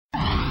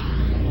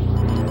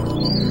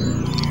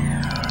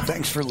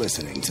Thanks for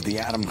listening to The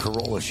Adam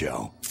Carolla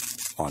Show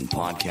on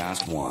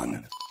Podcast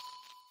One.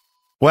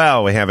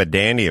 Well, we have a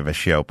dandy of a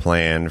show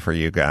planned for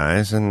you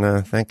guys,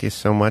 and thank you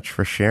so much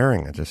for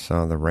sharing. I just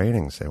saw the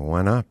ratings. They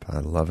went up. I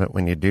love it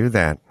when you do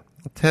that.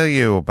 I'll tell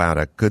you about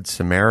a Good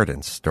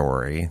Samaritan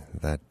story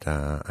that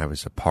I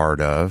was a part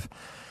of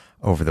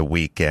over the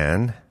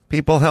weekend.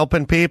 People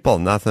helping people,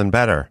 nothing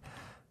better.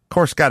 Of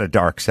course, got a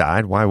dark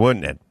side. Why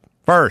wouldn't it?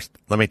 First,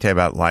 let me tell you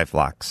about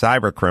LifeLock.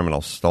 Cyber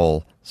criminals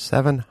stole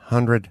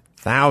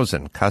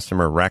 700,000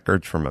 customer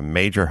records from a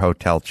major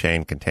hotel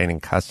chain containing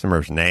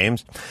customers'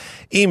 names,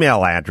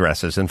 email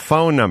addresses, and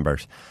phone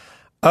numbers.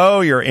 Oh,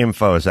 your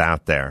info's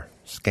out there.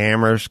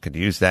 Scammers could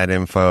use that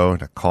info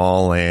to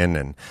call in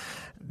and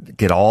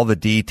get all the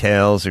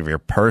details of your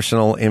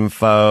personal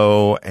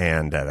info,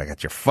 and they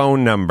got your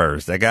phone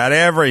numbers. They got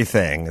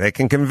everything. They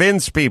can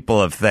convince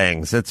people of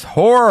things. It's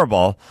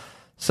horrible.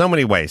 So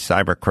many ways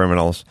cyber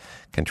criminals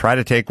can try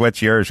to take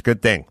what's yours.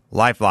 Good thing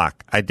LifeLock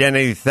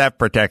Identity Theft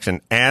Protection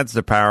adds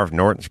the power of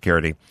Norton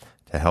Security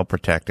to help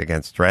protect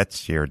against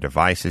threats to your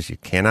devices you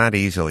cannot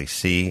easily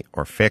see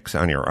or fix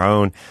on your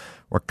own.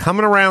 We're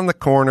coming around the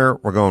corner.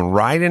 We're going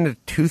right into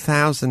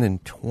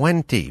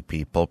 2020,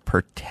 people.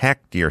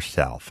 Protect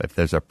yourself. If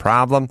there's a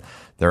problem,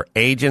 their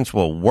agents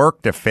will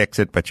work to fix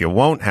it, but you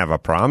won't have a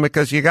problem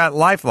because you got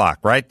LifeLock,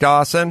 right,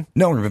 Dawson?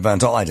 Known to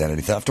prevent all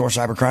identity theft or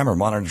cybercrime or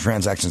monitor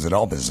transactions at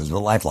all businesses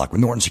with LifeLock with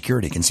Norton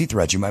Security. Can see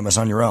threats you might miss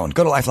on your own.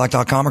 Go to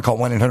LifeLock.com or call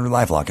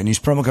 1-800-LifeLock and use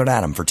promo code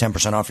ADAM for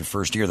 10% off your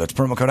first year. That's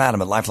promo code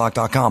ADAM at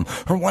LifeLock.com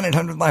or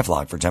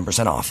 1-800-LifeLock for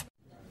 10% off.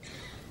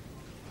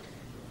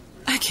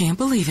 I can't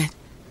believe it.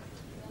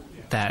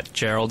 That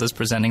Gerald is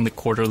presenting the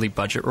quarterly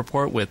budget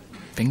report with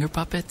finger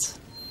puppets?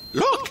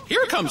 Look,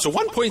 here comes a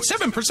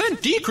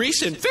 1.7%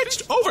 decrease in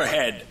fixed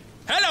overhead.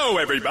 Hello,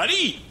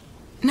 everybody.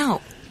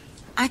 No,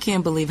 I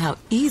can't believe how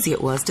easy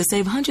it was to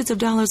save hundreds of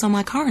dollars on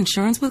my car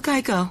insurance with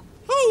Geico.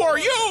 Who are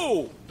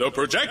you? The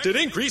projected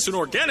increase in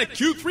organic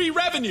Q3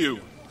 revenue.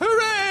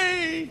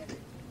 Hooray!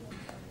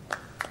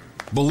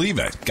 Believe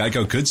it,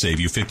 Geico could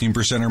save you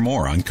 15% or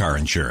more on car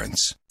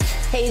insurance.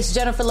 Hey, it's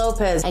Jennifer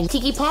Lopez and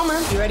Keke Palmer.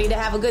 You ready to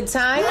have a good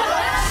time?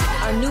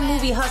 Our new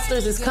movie,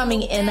 Hustlers, is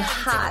coming in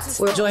hot.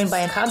 We're joined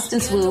by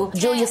Constance Wu,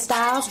 Julia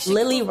Stiles,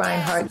 Lily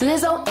Reinhart,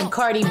 Lizzo, and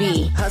Cardi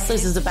B.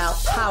 Hustlers is about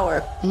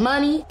power,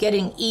 money,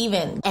 getting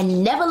even,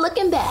 and never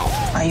looking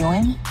back. Are you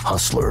in?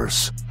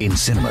 Hustlers in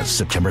cinemas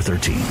September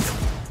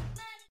 13th.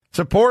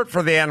 Support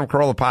for the Adam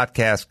Carolla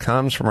podcast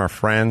comes from our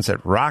friends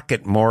at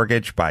Rocket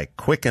Mortgage by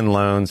Quicken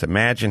Loans.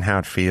 Imagine how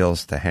it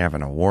feels to have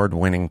an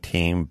award-winning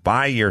team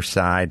by your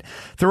side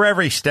through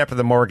every step of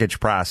the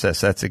mortgage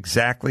process. That's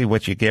exactly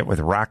what you get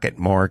with Rocket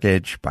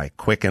Mortgage by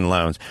Quicken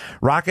Loans.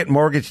 Rocket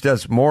Mortgage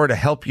does more to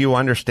help you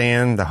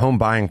understand the home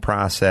buying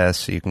process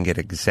so you can get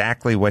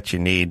exactly what you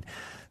need.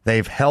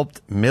 They've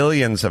helped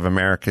millions of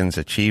Americans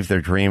achieve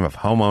their dream of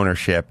home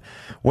ownership.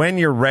 When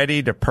you're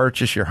ready to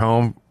purchase your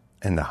home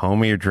and the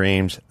home of your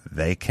dreams,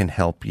 they can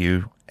help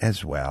you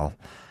as well.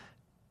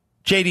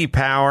 J.D.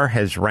 Power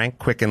has ranked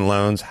Quicken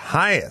Loans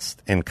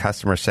highest in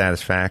customer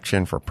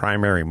satisfaction for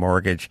primary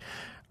mortgage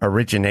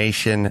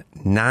origination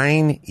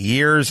 9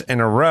 years in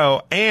a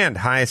row and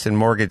highest in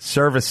mortgage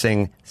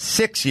servicing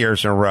 6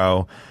 years in a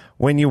row.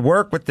 When you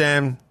work with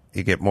them,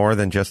 you get more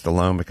than just a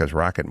loan because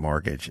Rocket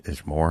Mortgage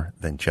is more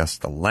than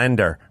just a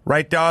lender.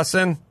 Right,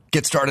 Dawson?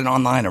 Get started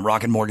online at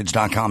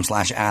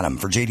rocketmortgage.com/Adam.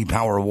 For J.D.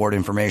 Power award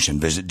information,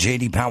 visit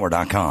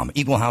jdpower.com.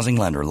 Equal housing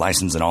lender,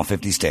 licensed in all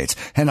 50 states.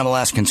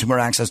 NMLS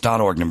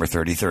consumeraccess.org, number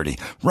 3030.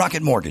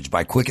 Rocket Mortgage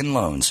by Quicken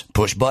Loans.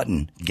 Push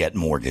button, get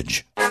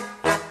mortgage.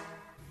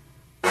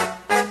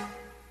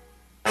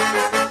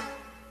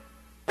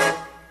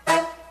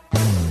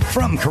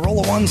 From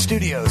Carolla One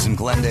Studios in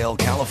Glendale,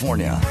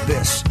 California,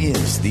 this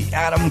is the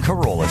Adam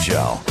Carolla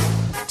Show.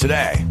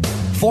 Today,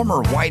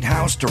 former White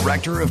House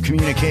Director of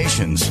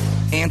Communications,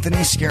 Anthony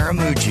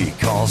Scaramucci,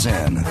 calls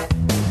in.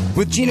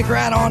 With Gina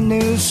Grad on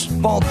news,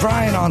 Bald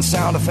Bryan on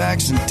sound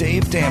effects, and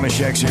Dave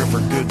Damashek's here for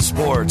good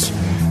sports.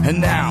 And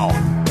now,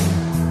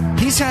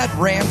 he's had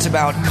rants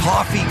about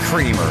coffee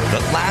creamer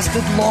that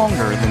lasted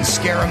longer than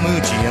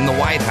Scaramucci in the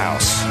White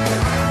House.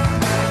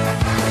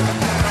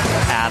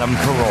 Adam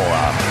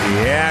Carolla.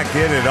 Yeah,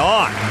 get it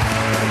on.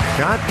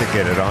 Got to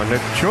get it on. No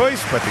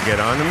choice but to get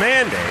on the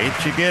mandate.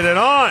 You get it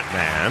on,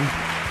 man.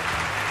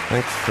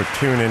 Thanks for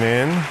tuning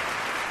in.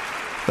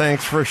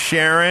 Thanks for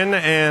sharing.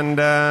 And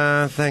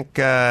thank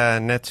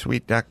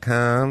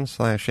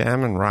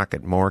netsuite.com/am and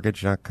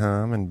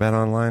rocketmortgage.com and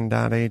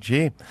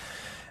betonline.ag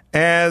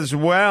as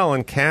well.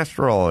 And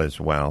Castrol as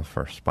well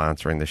for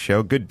sponsoring the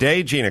show. Good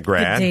day, Gina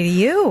Grad. Good day to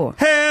you.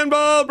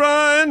 Handball,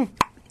 Brian.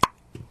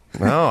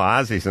 Oh,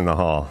 Ozzy's in the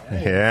hall.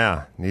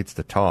 Yeah, needs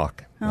to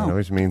talk. Oh. It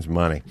always means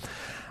money.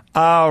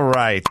 All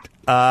right.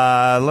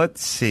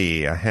 Let's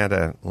see. I had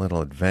a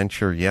little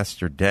adventure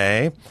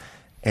yesterday,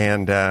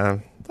 and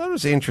that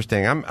was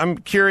interesting. I'm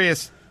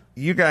curious.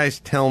 You guys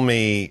tell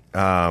me.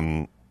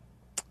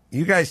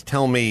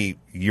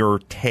 Your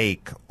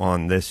take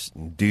on this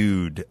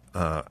dude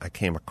I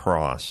came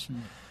across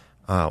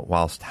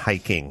whilst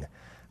hiking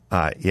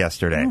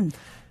yesterday.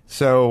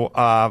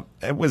 So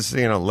it was,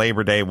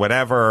 Labor Day,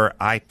 whatever.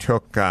 I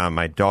took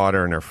my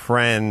daughter and her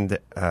friend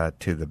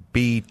to the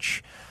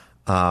beach.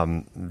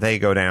 They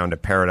go down to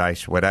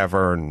Paradise,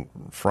 whatever, and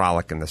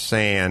frolic in the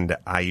sand.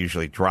 I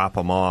usually drop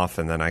them off,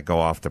 and then I go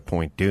off to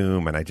Point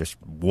Doom, and I just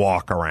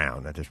walk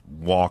around. I just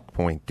walk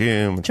Point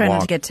Doom. Try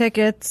not to get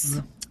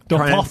tickets.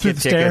 Don't fall through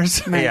the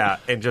stairs. Yeah,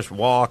 and just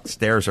walk.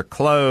 Stairs are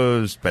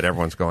closed, but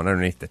everyone's going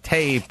underneath the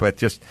tape.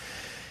 But you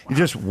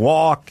just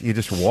walk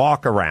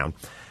around.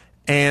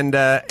 And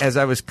as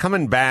I was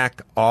coming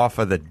back off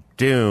of the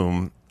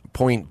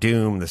Point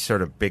Doom, the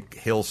sort of big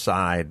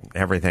hillside,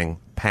 everything,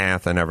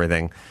 path and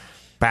everything,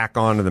 back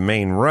onto the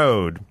main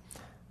road,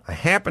 I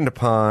happened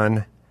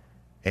upon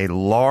a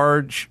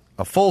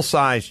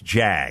full-size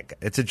Jag.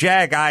 It's a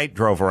Jag I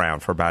drove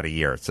around for about a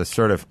year. It's a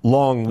sort of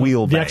long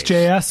wheelbase. The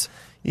XJS?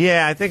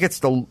 Yeah, I think it's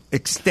the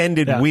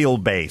extended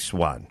wheelbase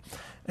one.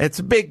 It's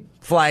a big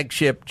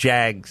flagship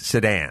Jag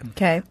sedan.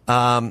 Okay.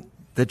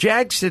 The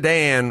Jag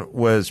sedan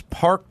was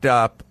parked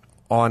up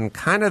on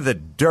kind of the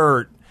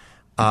dirt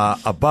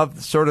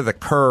above sort of the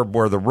curb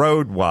where the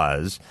road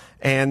was.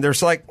 And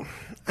there's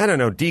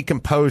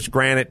decomposed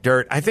granite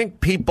dirt. I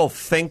think people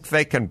think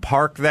they can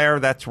park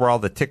there. That's where all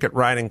the ticket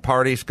riding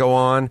parties go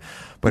on.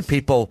 But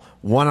people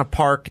want to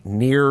park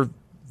near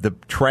the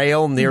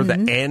trail, near the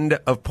end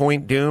of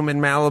Point Doom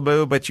in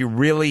Malibu, but you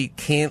really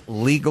can't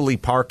legally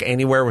park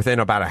anywhere within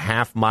about a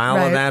half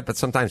mile of that. But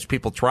sometimes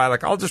people try,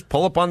 I'll just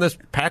pull up on this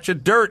patch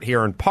of dirt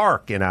here and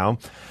park,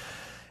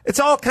 It's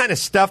all kind of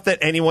stuff that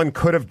anyone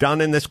could have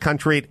done in this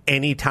country at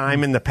any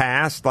time in the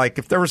past. Like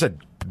if there was a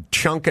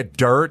chunk of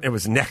dirt and it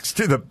was next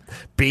to the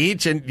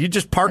beach and you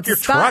just park your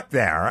truck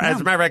there. Yeah.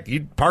 As a matter of fact,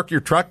 you'd park your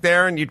truck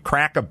there and you'd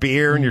crack a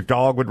beer and your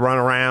dog would run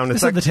around.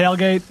 It's like the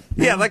tailgate.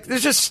 Yeah,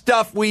 there's just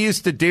stuff we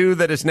used to do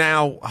that is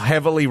now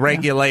heavily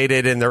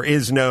regulated and there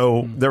is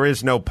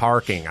no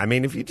parking. I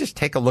mean, if you just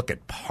take a look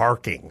at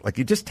parking,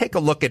 you just take a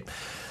look at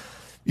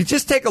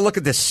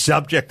this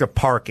subject of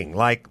parking.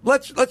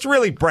 Let's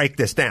really break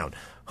this down.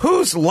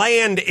 Whose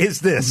land is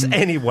this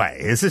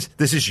anyway? Is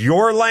this is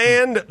your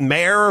land,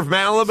 Mayor of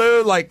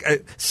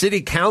Malibu,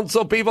 city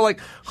council people?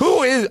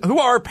 Who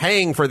are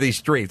paying for these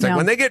streets?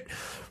 When they get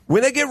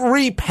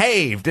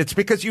repaved, it's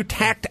because you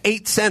tacked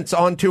 8 cents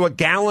onto a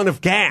gallon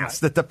of gas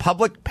that the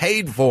public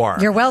paid for.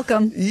 You're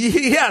welcome.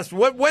 Yes.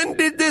 When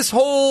did this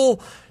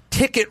whole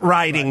ticket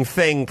writing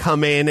thing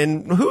come in,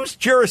 and whose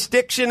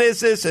jurisdiction is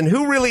this, and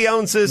who really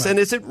owns this, and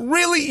is it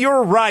really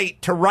your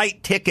right to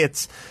write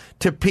tickets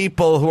to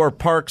people who are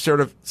parked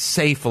sort of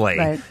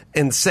safely,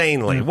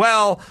 insanely?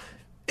 Well,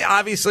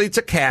 obviously it's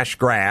a cash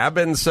grab,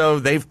 and so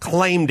they've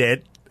claimed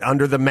it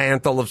under the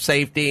mantle of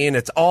safety,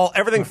 and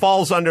everything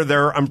falls under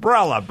their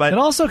umbrella. But it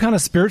also kind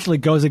of spiritually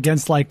goes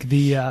against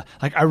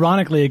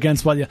ironically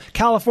against what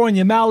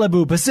California,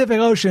 Malibu, Pacific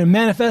Ocean,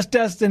 manifest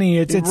destiny.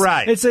 It's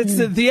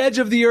the edge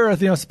of the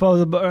earth,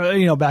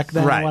 back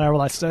then, whatever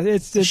that stuff.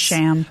 It's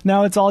sham.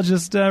 Now it's all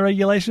just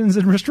regulations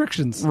and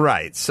restrictions.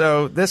 Right.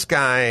 So this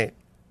guy,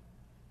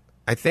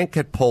 I think,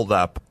 had pulled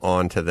up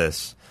onto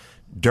this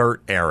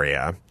dirt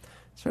area,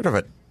 sort of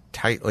a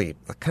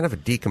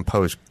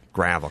decomposed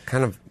gravel,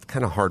 kind of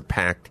hard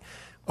packed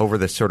over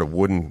this sort of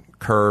wooden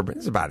curb.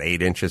 It's about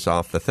 8 inches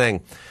off the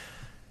thing.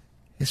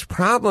 His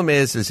problem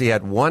is he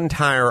had one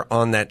tire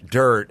on that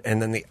dirt,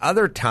 and then the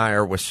other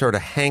tire was sort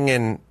of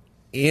hanging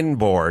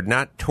inboard,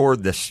 not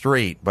toward the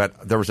street,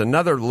 but there was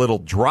another little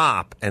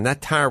drop, and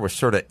that tire was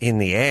sort of in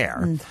the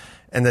air.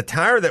 And the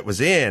tire that was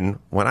in,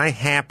 when I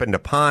happened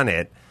upon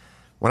it,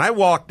 when I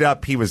walked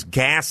up, he was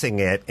gassing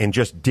it and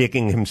just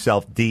digging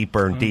himself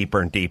deeper and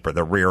deeper and deeper.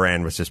 The rear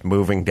end was just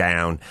moving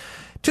down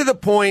to the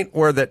point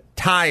where the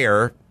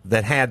tire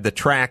that had the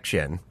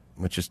traction,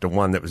 which is the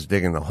one that was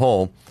digging the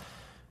hole,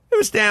 it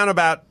was down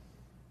about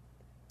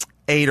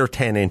 8 or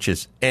 10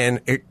 inches.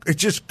 And it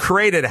just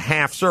created a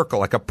half circle,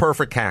 like a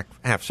perfect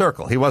half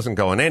circle. He wasn't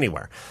going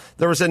anywhere.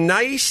 There was a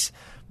nice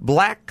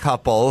black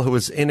couple who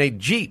was in a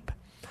Jeep.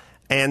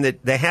 And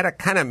they had a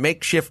kind of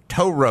makeshift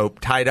tow rope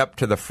tied up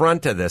to the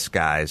front of this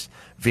guy's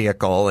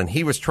vehicle, and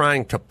he was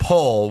trying to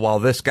pull while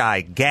this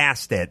guy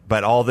gassed it,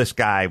 but all this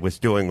guy was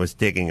doing was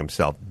digging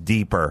himself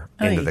deeper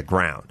into the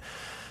ground.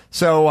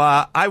 So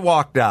I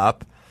walked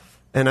up,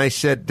 and I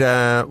said,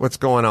 what's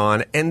going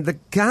on? And the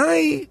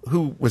guy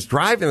who was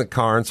driving the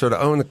car and sort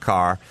of owned the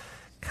car,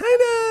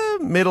 kind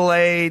of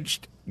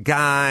middle-aged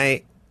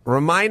guy,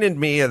 reminded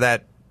me of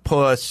that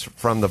puss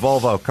from the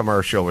Volvo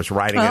commercial, was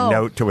writing a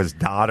note to his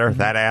daughter,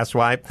 that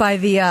asswipe. By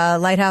the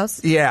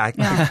lighthouse? Yeah,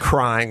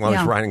 crying while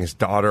he's writing his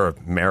daughter a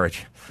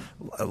marriage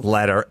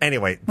letter.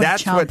 Anyway,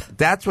 that's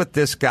what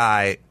this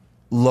guy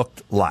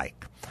looked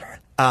like.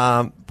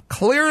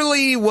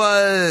 Clearly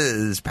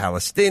was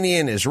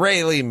Palestinian,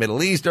 Israeli,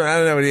 Middle Eastern. I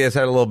don't know what he is.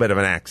 Had a little bit of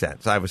an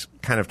accent. So I was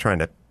kind of trying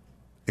to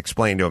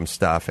explain to him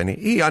stuff, and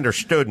he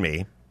understood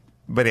me,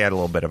 but he had a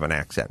little bit of an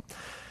accent.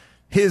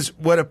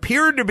 What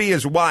appeared to be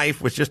his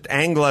wife was just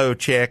Anglo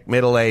chick,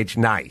 middle-aged,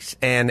 nice,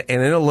 and in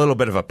a little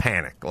bit of a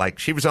panic. Like,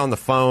 she was on the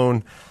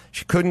phone.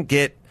 She couldn't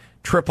get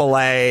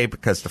AAA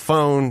because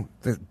the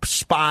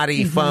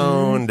spotty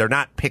phone, they're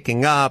not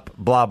picking up,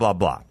 blah, blah,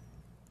 blah.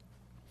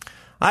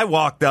 I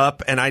walked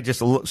up and I just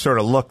sort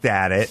of looked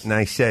at it and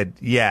I said,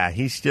 yeah,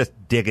 he's just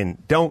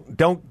digging.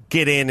 Don't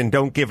get in and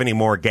don't give any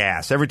more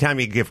gas. Every time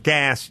you give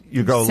gas,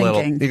 you go a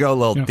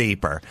little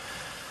deeper.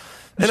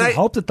 You should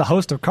hope that the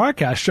host of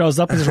CarCast shows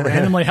up and just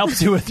randomly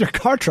helps you with your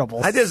car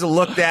troubles. I just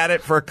looked at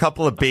it for a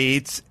couple of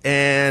beats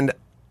and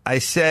I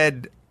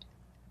said,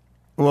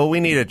 well, we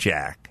need a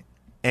jack.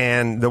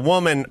 And the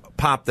woman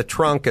popped the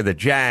trunk of the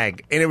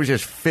Jag, and it was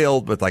just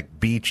filled with,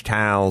 like, beach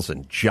towels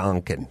and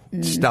junk and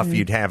stuff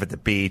you'd have at the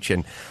beach.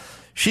 And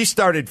she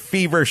started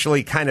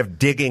feverishly kind of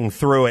digging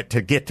through it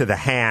to get to the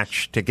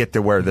hatch, to get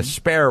to where the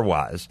spare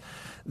was.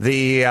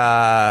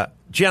 The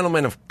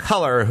gentleman of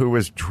color who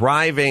was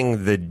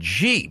driving the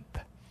Jeep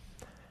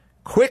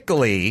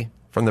quickly,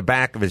 from the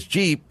back of his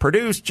Jeep,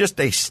 produced just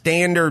a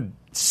standard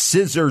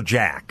scissor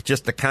jack,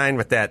 just the kind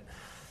with that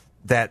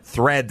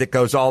thread that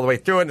goes all the way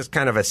through it. It's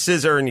kind of a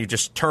scissor, and you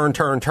just turn,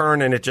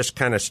 and it just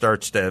kind of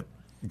starts to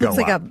go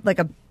up. Like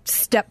a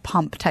step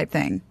pump type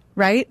thing,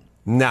 right?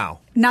 No.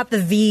 Not the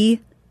V.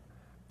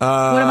 What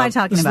am I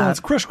talking about? It's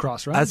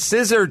crisscross, right? A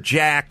scissor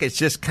jack is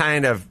just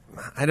kind of,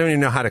 I don't even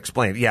know how to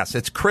explain it. Yes,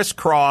 it's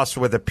crisscross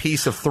with a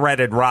piece of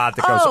threaded rod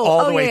that goes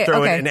all the way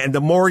through it, and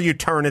the more you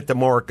turn it, the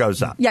more it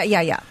goes up.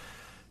 Yeah.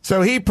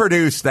 So he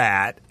produced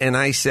that, and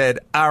I said,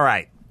 all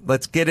right,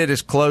 let's get it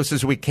as close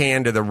as we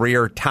can to the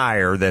rear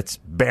tire that's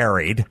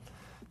buried.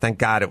 Thank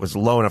God it was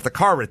low enough. The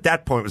car at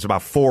that point was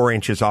about 4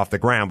 inches off the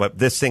ground, but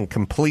this thing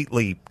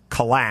completely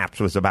collapsed,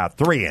 was about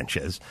 3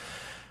 inches.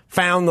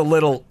 Found the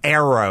little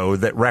arrow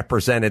that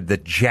represented the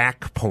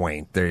jack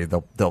point. They'll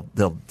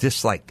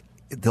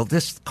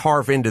just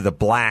carve into the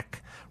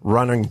black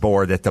running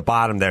board at the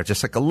bottom there,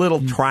 just like a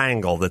little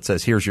triangle that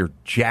says, here's your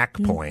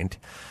jack point.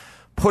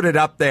 Put it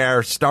up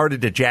there,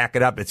 started to jack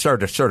it up. It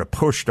started to sort of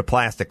push the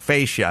plastic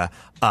fascia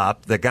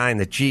up. The guy in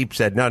the Jeep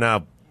said,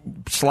 no,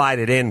 slid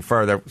it in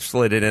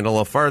a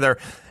little further.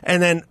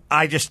 And then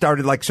I just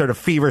started like sort of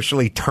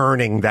feverishly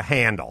turning the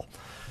handle.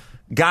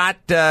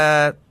 Got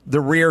the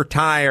rear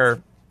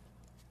tire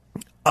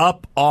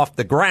up off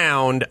the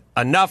ground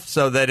enough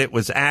so that it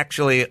was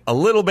actually a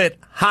little bit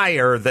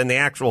higher than the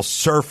actual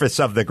surface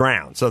of the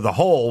ground. So the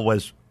hole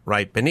was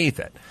right beneath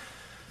it.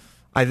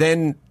 I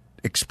then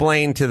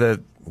explained to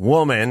the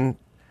woman,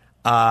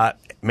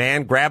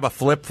 man, grab a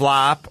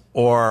flip-flop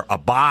or a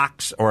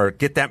box or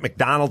get that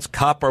McDonald's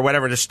cup or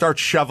whatever, just start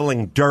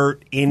shoveling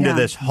dirt into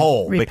this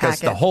hole. Because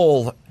the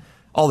hole,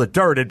 all the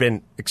dirt had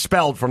been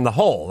expelled from the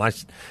hole.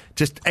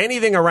 Just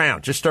anything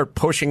around, just start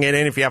pushing it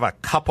in. If you have a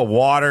cup of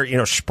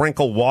water,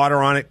 sprinkle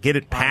water on it, get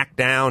it packed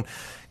down,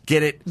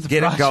 get it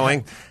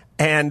going.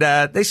 And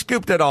they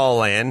scooped it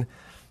all in.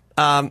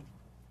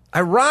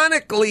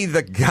 Ironically,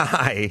 the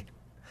guy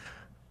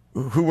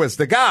who was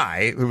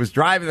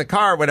driving the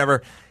car or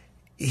whatever,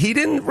 he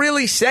didn't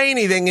really say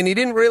anything and he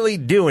didn't really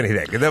do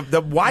anything.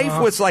 The wife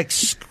was like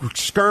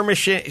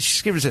skirmishing.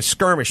 She was a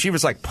skirmish. She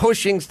was like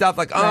pushing stuff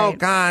like, oh,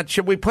 God,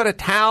 should we put a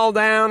towel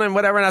down and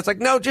whatever? And I was like,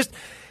 no, just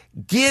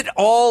get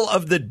all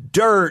of the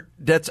dirt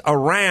that's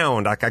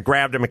around. Like I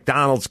grabbed a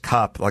McDonald's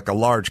cup, like a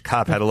large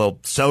cup, had a little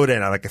soda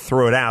in it. I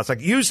threw it out. It's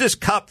like, use this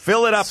cup,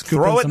 fill it up,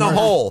 throw it in the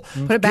hole,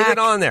 put it back. Get it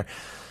on there.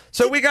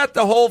 So we got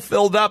the hole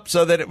filled up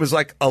so that it was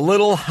like a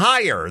little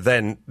higher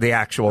than the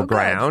actual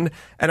ground.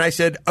 And I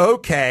said,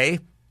 okay,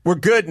 we're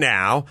good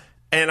now.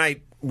 And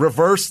I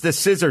reversed the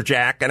scissor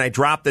jack and I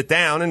dropped it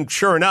down. And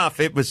sure enough,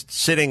 it was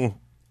sitting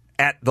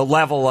at the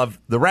level of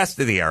the rest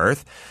of the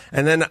earth.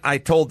 And then I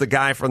told the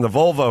guy from the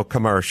Volvo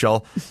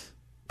commercial,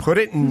 put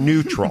it in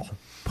neutral.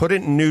 Put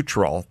it in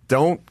neutral.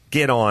 Don't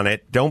get on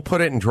it. Don't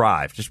put it in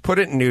drive. Just put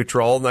it in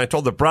neutral. And I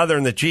told the brother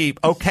in the Jeep,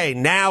 okay,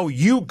 now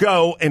you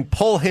go and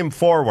pull him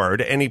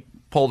forward. And he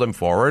pulled him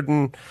forward,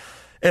 and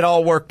it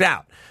all worked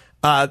out.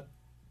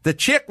 The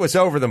chick was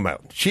over the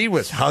moon. She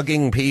was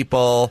hugging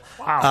people.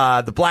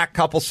 Wow. The black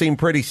couple seemed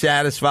pretty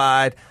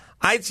satisfied.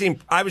 I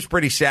was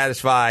pretty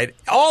satisfied.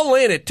 All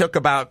in, it took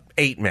about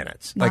 8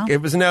 minutes. Wow. Like, it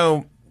was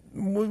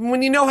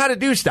when you know how to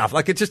do stuff,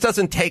 like it just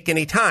doesn't take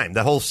any time.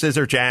 The whole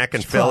scissor jack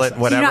and fill it,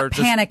 whatever. You're not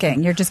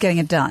panicking. You're just getting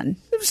it done.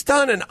 It was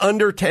done in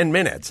under 10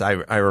 minutes, I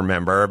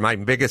remember. My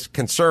biggest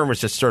concern was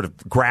just sort of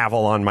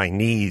gravel on my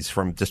knees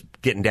from just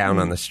getting down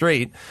on the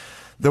street.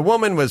 The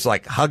woman was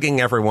like hugging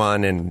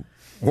everyone and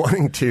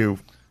wanting to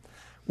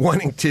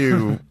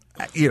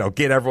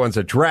get everyone's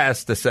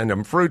address to send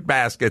them fruit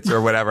baskets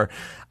or whatever.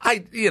 I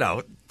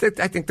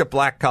think the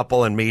black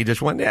couple and me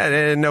just went,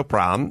 yeah, no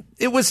problem.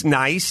 It was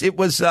nice. It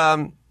was,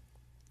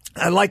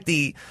 I like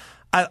the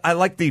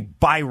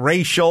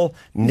biracial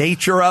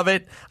nature of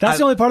it. That's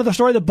the only part of the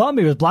story that bummed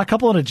me was black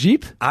couple in a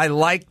Jeep. Where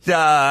do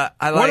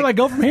I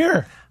go from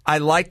here? I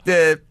like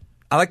the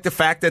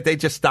fact that they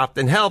just stopped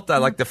and helped. I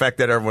like the fact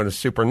that everyone was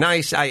super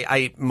nice.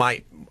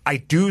 I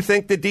do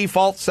think the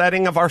default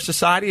setting of our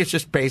society is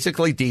just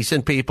basically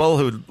decent people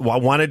who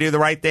want to do the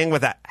right thing,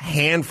 with a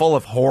handful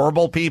of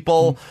horrible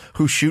people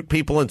who shoot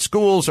people in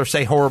schools or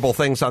say horrible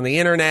things on the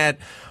internet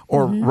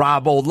or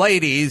rob old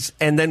ladies.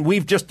 And then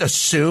we've just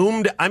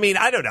assumed, I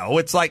don't know.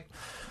 It's like,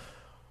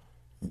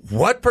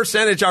 what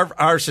percentage of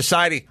our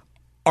society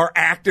are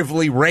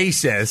actively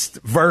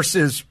racist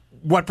versus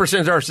what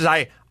percentage of our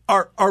society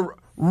are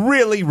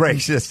really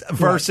racist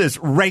versus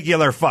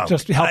regular folks.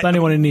 Just to help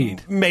anyone in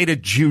need. Made a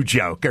Jew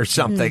joke or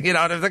something. You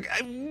know,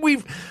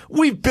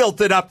 we've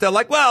built it up to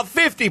like, well,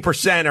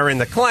 50% are in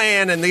the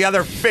Klan and the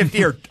other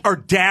 50 are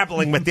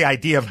dabbling with the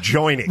idea of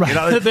joining. Right. You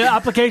know? The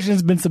application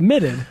has been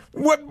submitted.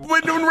 When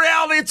in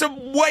reality, it's a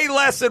way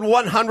less than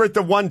 1/100th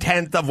to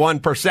 1/10 of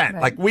 1%.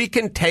 Right. Like, we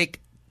can take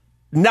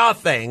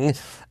nothing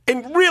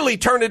and really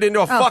turn it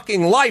into a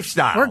fucking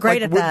lifestyle. We're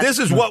great at that. This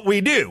is what we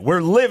do.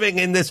 We're living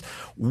in this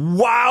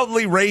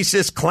wildly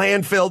racist,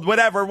 Klan-filled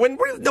whatever.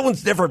 No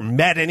one's ever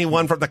met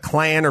anyone from the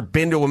Klan or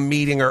been to a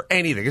meeting or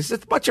anything. It's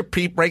just a bunch of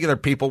regular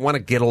people want to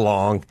get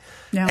along.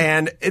 Yeah.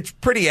 And it's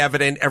pretty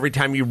evident every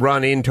time you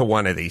run into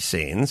one of these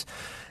scenes.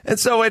 And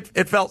so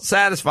it felt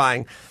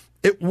satisfying.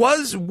 It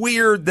was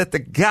weird that the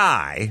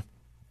guy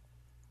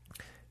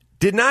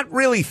did not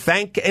really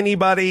thank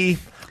anybody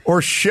or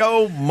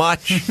show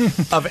much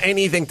of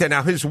anything to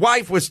now. His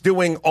wife was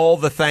doing all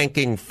the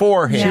thanking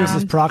for him. She was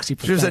his proxy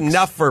for She was thanks.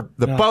 enough for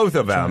the both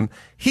of them. Right.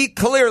 He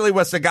clearly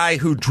was the guy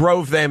who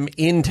drove them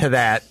into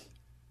that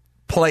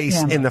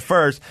place in the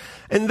first.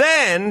 And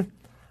then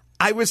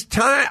I was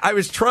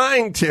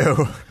trying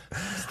to,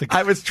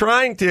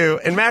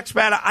 and Max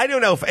Bada, I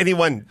don't know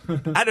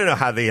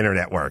how the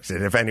internet works.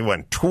 And if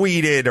anyone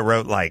tweeted or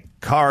wrote like,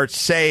 car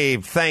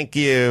saved, thank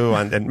you,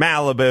 on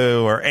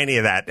Malibu or any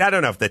of that. I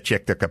don't know if the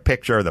chick took a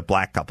picture or the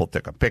black couple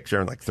took a picture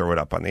and like threw it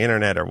up on the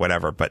internet or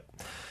whatever, but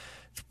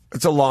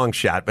it's a long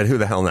shot, but who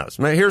the hell knows?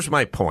 Here's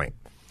my point.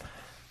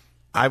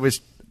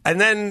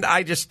 And then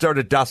I just sort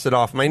of dusted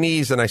off my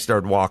knees and I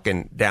started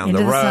walking down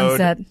into the road.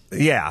 Sunset.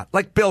 Yeah,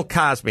 like Bill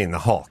Cosby in The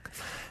Hulk.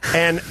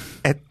 And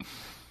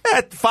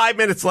at 5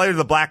 minutes later,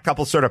 the black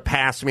couple sort of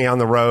passed me on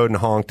the road and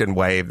honked and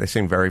waved. They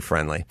seemed very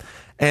friendly.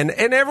 And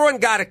everyone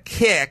got a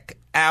kick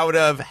out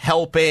of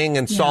helping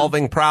and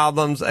solving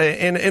problems.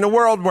 In a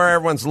world where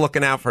everyone's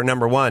looking out for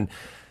number one,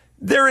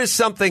 there is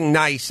something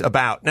nice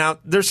about. Now,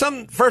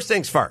 first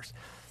things first,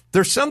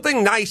 there's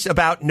something nice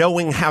about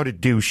knowing how to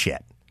do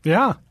shit.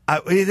 Yeah.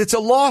 It's a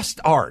lost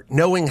art,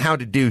 knowing how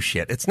to do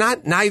shit. It's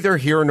not neither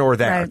here nor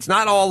there. Right. It's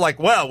not all like,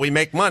 well, we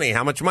make money.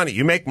 How much money?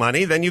 You make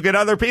money, then you get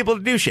other people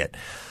to do shit.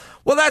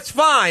 Well, that's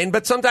fine,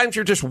 but sometimes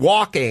you're just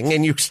walking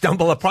and you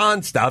stumble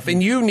upon stuff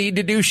and you need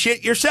to do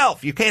shit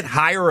yourself. You can't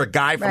hire a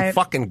guy from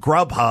fucking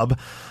Grubhub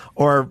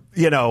or,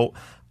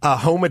 a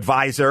Home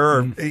Advisor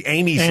or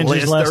Angie's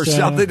List or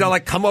something to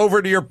like come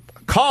over to your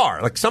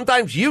car. Like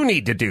sometimes you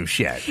need to do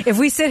shit. If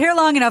we sit here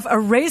long enough, a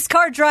race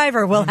car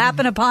driver will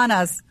happen upon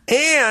us.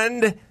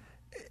 And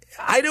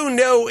I don't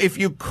know if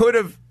you could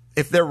have,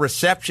 if their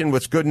reception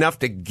was good enough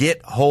to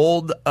get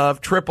hold of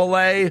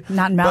AAA.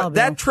 Not in Malibu. But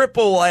that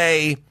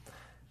AAA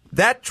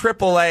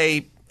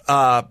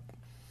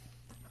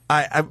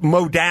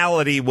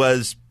modality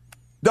was,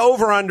 the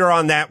over-under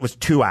on that was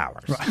 2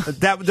 hours. Right.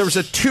 There was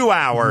a 2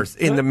 hours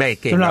in the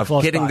making of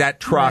getting that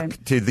truck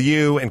to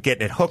you and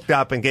getting it hooked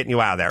up and getting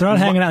you out of there. They're not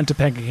hanging out in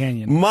Topanga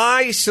Canyon.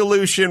 My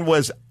solution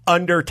was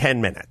under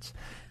 10 minutes.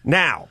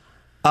 Now,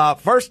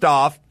 first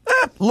off,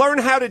 learn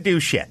how to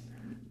do shit.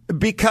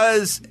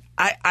 Because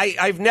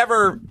I've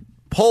never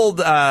pulled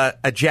a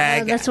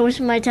jag. That's a waste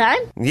of my time?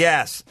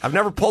 Yes. I've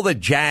never pulled a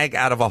jag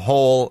out of a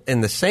hole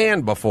in the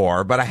sand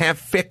before, but I have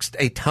fixed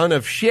a ton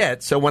of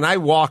shit. So when I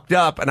walked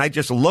up and I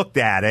just looked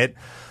at it,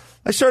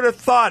 I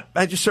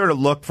just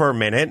looked for a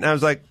minute and I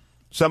was like,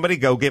 somebody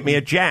go get me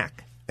a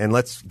jack and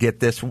let's get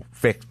this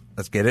fixed.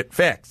 Let's get it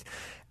fixed.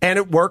 And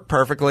it worked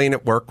perfectly and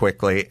it worked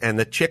quickly and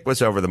the chick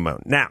was over the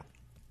moon. Now,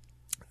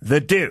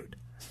 the dude.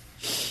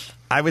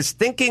 I was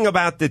thinking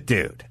about the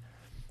dude.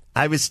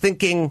 I was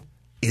thinking,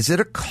 is it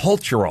a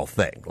cultural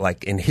thing?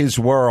 Like in his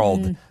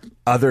world,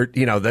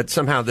 that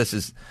somehow this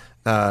is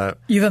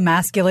you've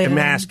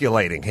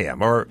emasculating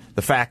him, or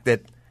the fact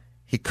that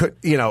he could,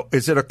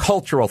 is it a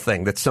cultural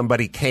thing that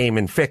somebody came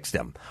and fixed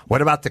him?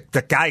 What about the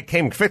guy who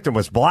came and fixed him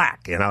was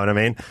black? You know what I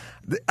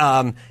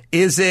mean?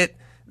 Is it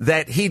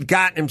that he'd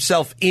gotten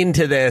himself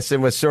into this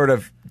and was sort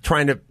of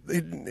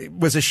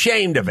was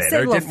ashamed of it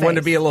or didn't want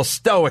to be a little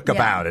stoic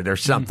about it or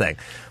something?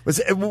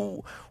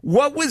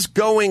 What was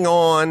going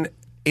on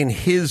in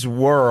his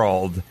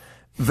world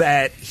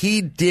that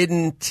he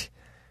didn't,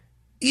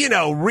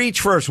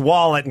 reach for his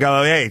wallet and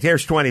go, hey,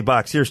 here's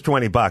 $20. Here's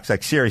 $20.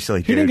 Like,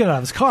 seriously, dude. He didn't get out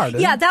of his car, did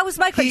he? Yeah, that was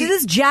my question. Did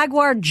this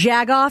Jaguar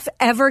Jagoff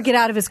ever get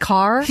out of his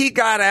car? He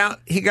got out.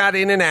 He got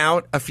in and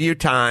out a few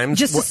times.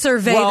 Just to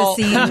survey the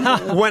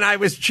scene? When I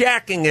was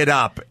jacking it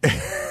up...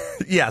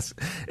 Yes,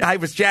 I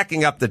was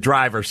jacking up the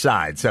driver's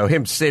side, so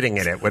him sitting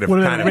in it would have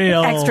kind of...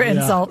 Extra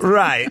insult.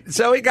 Right.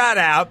 So he got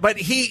out, but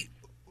he...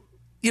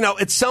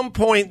 at some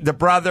point, the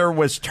brother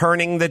was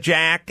turning the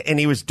jack, and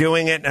he was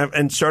doing it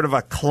in sort of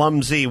a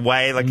clumsy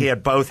way, like he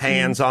had both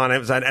hands on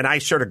it. And I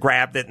sort of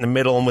grabbed it in the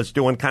middle and was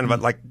doing kind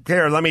of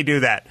here, let me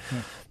do that.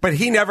 But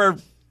he never...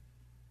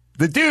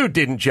 The dude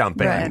didn't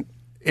jump in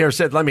or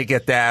said, let me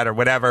get that or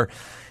whatever.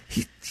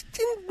 He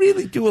didn't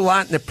really do a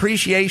lot in the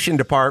appreciation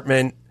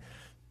department.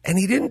 And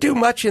he didn't do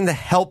much in the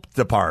help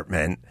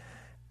department.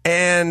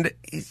 And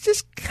he's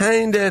just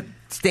kind of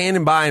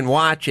standing by and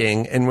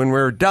watching, and when we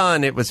were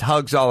done, it was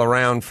hugs all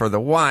around for the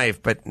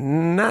wife, but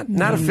not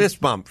a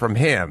fist bump from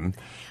him.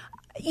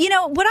 You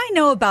know, what I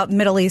know about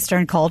Middle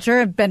Eastern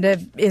culture, I've been to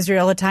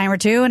Israel a time or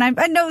two, and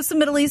I know some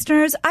Middle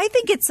Easterners. I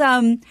think it's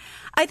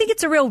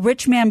a real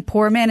rich man,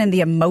 poor man in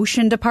the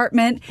emotion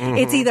department. Mm-hmm.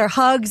 It's either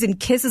hugs and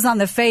kisses on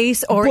the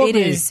face, or it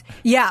is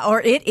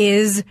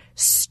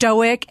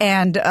stoic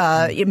and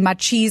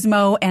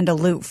machismo and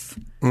aloof.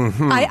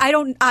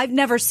 Mm-hmm. I've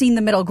never seen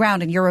the middle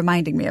ground, and you're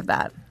reminding me of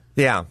that.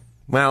 Yeah.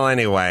 Well,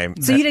 anyway.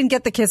 So you didn't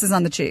get the kisses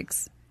on the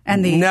cheeks.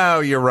 And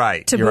no, you're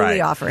right.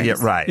 Tabbouleh offerings. Yeah,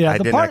 right. Yeah, I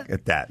did not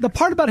get that. The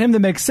part about him that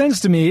makes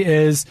sense to me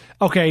is,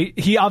 okay,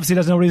 he obviously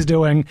doesn't know what he's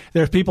doing.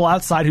 There's people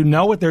outside who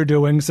know what they're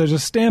doing, so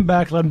just stand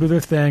back, let them do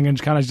their thing,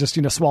 and kind of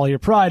just, swallow your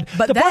pride.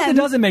 But the part that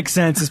doesn't make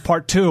sense is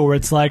part 2, where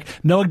it's like,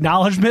 no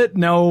acknowledgement,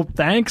 no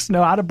thanks,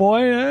 no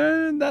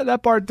attaboy.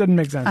 That part doesn't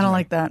make sense. I don't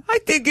like that. I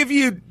think if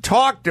you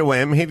talk to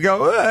him, he'd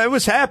go, I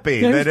was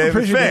happy that it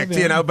was fixed,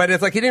 but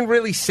it's like he didn't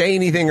really say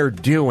anything or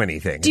do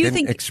anything.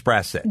 Didn't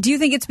express it. Do you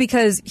think it's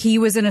because he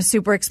was in a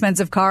super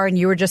expensive car and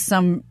you were just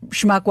some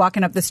schmuck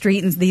walking up the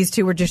street, and these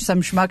two were just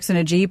some schmucks in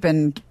a Jeep,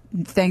 and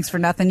thanks for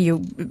nothing, you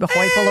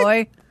hoi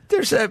polloi?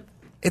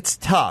 It's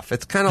tough.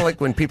 It's kind of like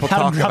when people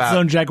talk about his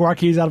own Jaguar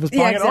keys out of his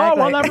pocket. Yeah,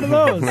 exactly. Oh, what happened to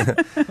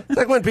those? It's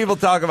like when people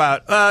talk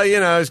about,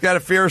 he's got a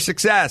fear of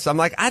success. I'm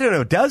like, I don't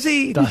know. Does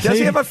he? Does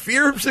he have a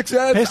fear of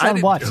success? Based on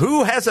what?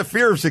 Who has a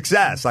fear of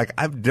success? Like,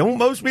 don't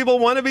most people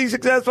want to be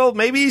successful?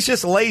 Maybe he's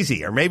just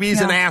lazy, or maybe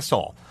he's an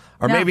asshole,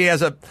 or maybe he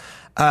has a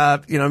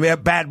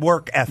bad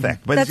work ethic.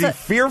 But is he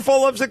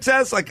fearful of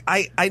success? Like,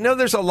 I know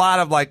there's a lot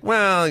of like,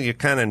 well, you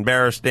kind of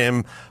embarrassed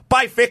him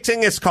by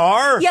fixing his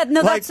car. Yeah,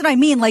 no, that's what I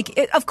mean.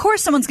 Like, of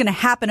course someone's going to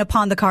happen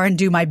upon the car and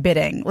do my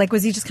bidding. Like,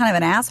 was he just kind of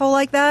an asshole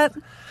like that?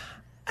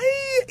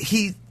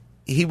 He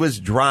was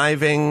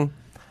driving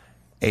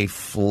a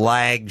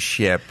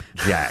flagship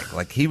Jag.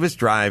 Like, he was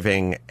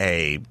driving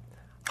a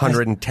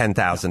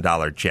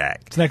 $110,000 Jag.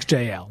 It's an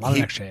XJL, not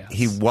an XJS.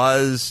 He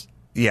was...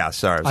 Yeah,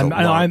 sorry.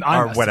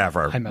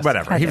 Whatever.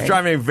 He was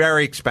driving a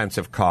very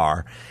expensive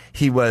car.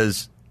 He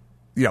was,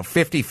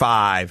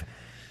 55.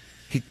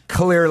 He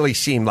clearly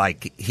seemed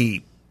like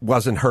he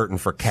wasn't hurting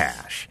for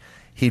cash.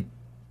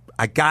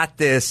 I got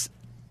this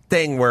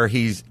thing where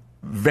he's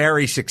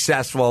very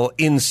successful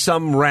in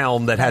some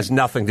realm that has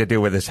nothing to do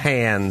with his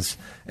hands,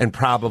 and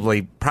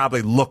probably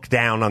look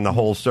down on the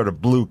whole sort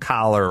of blue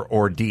collar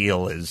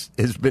ordeal is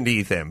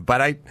beneath him.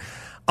 But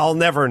I'll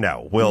never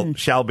know.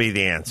 Shall be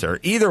the answer.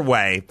 Either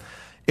way,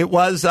 it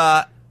was.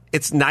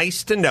 It's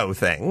nice to know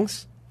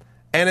things,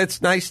 and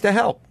it's nice to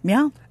help.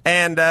 Yeah.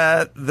 And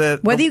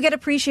whether you get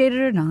appreciated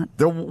or not.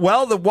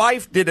 The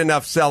wife did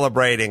enough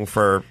celebrating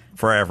for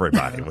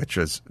everybody, which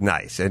was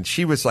nice, and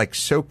she was like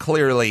so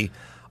clearly,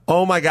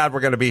 oh my God, we're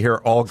going to be here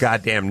all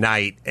goddamn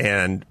night,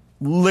 and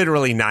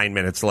literally 9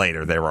 minutes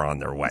later they were on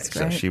their way.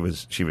 So she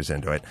was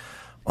into it.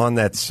 On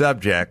that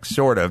subject,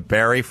 sort of,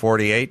 Barry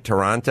 48,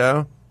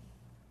 Toronto.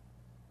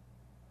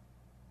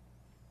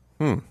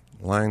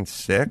 Line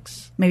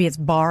 6? Maybe it's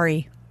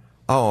Barry.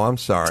 Oh, I'm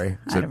sorry.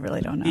 I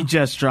really don't know. He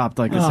just dropped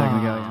like a second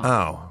ago.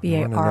 Oh.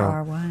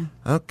 Barry.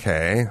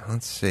 Okay,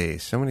 let's see.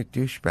 So many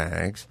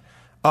douchebags.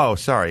 Oh,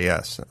 sorry,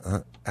 yes.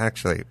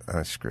 Actually,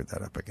 I screwed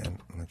that up again.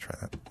 I'm going to try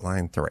that.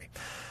 Line 3.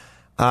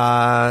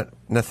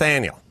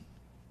 Nathaniel.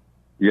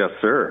 Yes,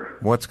 sir.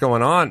 What's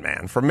going on,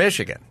 man? From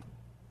Michigan.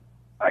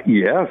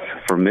 Yes,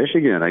 from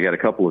Michigan. I got a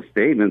couple of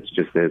statements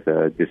just as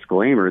a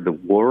disclaimer. The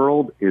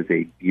world is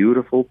a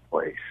beautiful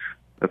place.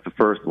 That's the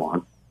first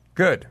one.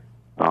 Good.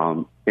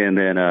 And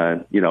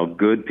then,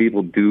 good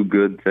people do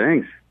good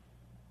things.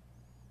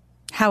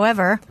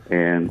 However.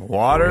 And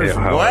water's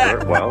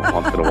wet. Well,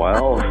 once in a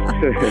while.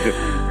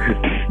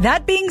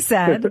 That being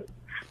said.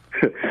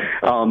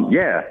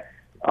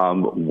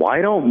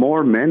 Why don't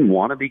more men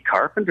want to be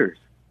carpenters?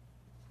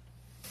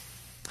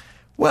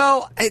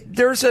 Well,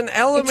 there's an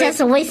element. It's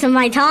just a waste of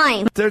my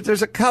time.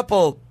 There's a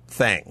couple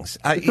things.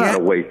 It's not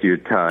a waste of your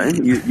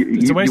time.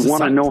 You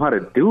want to know how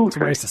to do it's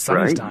a waste of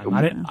Sonny's time.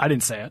 I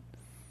didn't say it.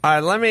 All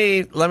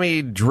right, let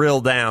me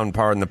drill down.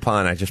 Pardon the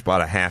pun. I just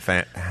bought a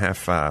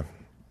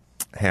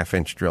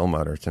half-inch drill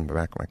motor. It's in the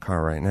back of my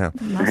car right now.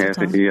 You got a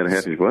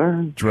half-inch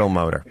what? Drill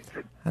motor.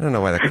 I don't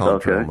know why they call them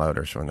drill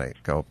motors when they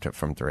go up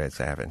from 3/8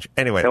 to half-inch.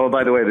 Anyway. Oh,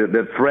 by the way,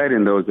 the thread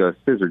in those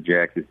scissor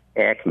jacks is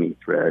Acme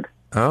thread.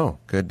 Oh,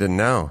 good to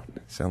know.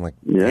 Sound like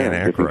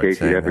just in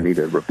case you ever need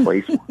to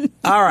replace one.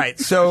 All right,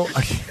 so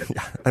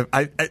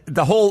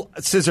the whole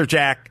scissor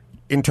jack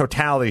in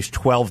totality is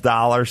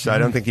 $12, so I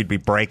don't think you'd be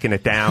breaking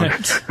it down and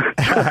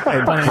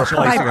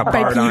replacing a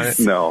part on it.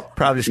 No,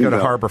 probably just go to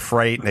Harbor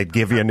Freight and they'd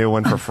give you a new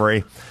one for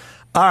free.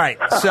 All right,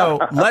 so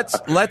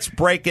let's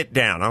break it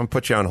down. I'm gonna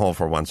put you on hold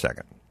for 1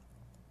 second.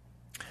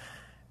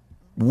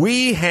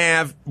 We've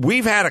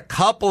had a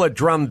couple of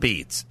drum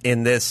beats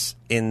in this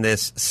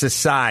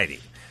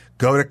society.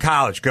 Go to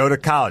college.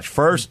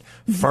 First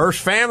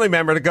family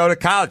member to go to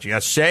college. You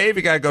got to save.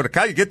 You got to go to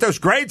college. You get those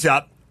grades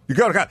up. You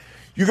go to college.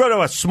 You go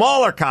to a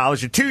smaller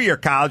college, a 2-year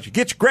college, you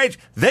get your grades,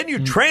 then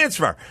you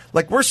transfer.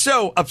 Like, we're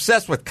so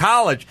obsessed with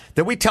college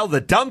that we tell the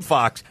dumb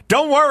fucks,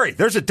 don't worry,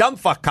 there's a dumb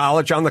fuck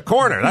college on the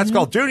corner. That's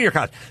called junior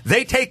college.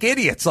 They take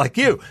idiots like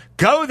you.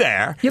 Go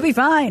there. You'll be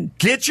fine.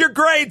 Get your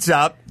grades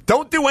up.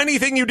 Don't do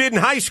anything you did in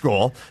high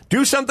school.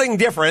 Do something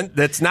different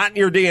that's not in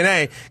your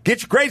DNA.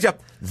 Get your grades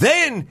up.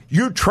 Then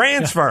you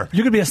transfer. Yeah.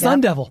 You could be a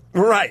Sun Devil.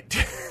 Right.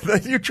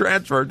 Then you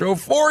transfer to a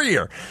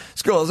 4-year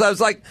school. So I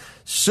was like,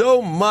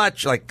 so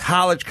much like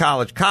college,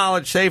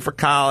 save for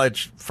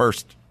college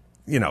first,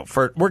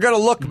 we're going to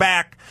look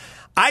back.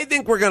 I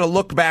think we're going to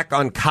look back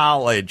on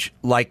college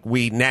like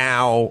we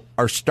now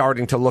are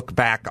starting to look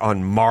back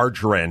on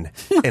margarine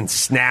and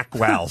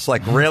Snackwells.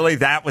 Like, really,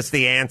 that was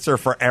the answer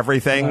for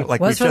everything?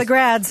 Like, was for the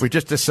grads. We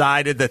just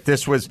decided that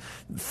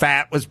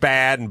fat was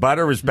bad and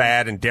butter was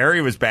bad and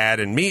dairy was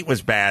bad and meat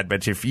was bad.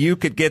 But if you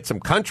could get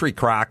some Country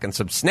Crock and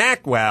some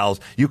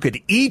Snackwells, you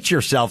could eat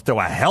yourself to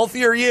a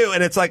healthier you.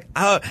 And it's like,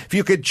 if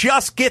you could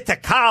just get to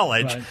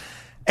college. Right.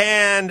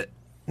 And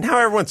now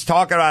everyone's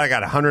talking about I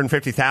got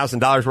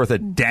 $150,000 worth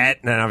of debt,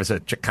 and I was a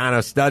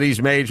Chicano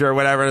studies major or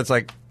whatever. And it's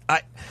like,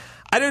 I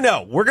don't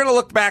know. We're going to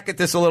look back at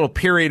this a little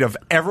period of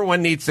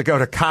everyone needs to go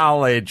to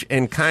college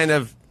and kind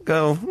of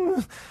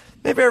go,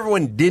 maybe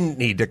everyone didn't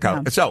need to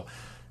go. Yeah. So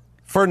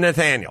for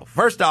Nathaniel,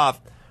 first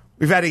off,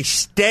 we've had a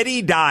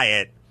steady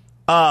diet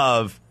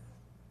of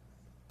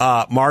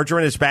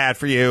margarine is bad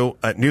for you.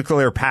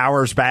 Nuclear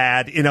power is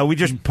bad.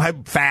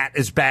 Fat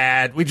is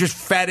bad. We just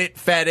fed it.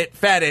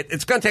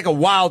 It's going to take a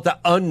while to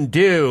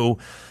undo,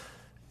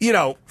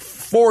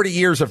 40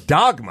 years of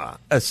dogma,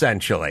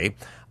 essentially.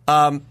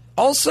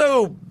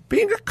 Also,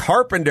 being a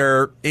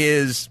carpenter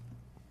it's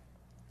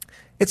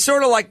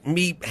sort of like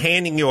me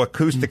handing you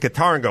acoustic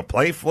guitar and go,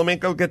 play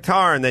flamenco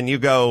guitar. And then you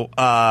go,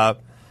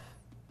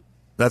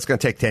 that's going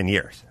to take 10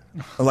 years.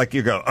 Like,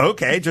 you go,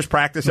 okay, just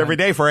practice every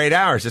day for 8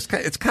 hours.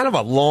 It's kind of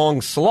a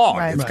long slog.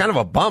 Right. It's kind of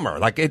a bummer.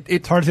 Like,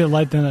 it's hard to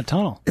light in a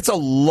tunnel. It's a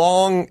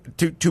long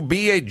to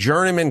be a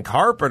journeyman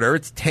carpenter.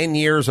 It's 10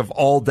 years of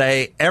all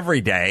day,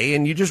 every day,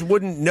 and you just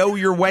wouldn't know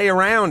your way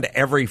around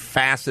every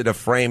facet of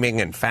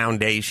framing and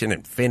foundation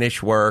and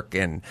finish work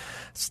and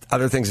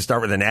other things that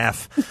start with an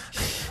F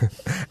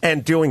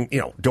and doing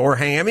door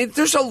hanging. I mean,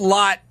 there's a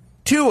lot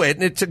to it,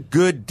 and it's a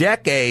good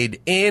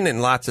decade in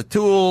and lots of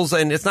tools,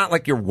 and it's not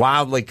like you're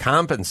wildly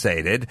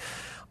compensated.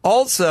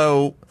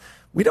 Also,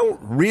 we don't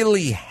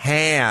really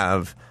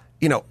have,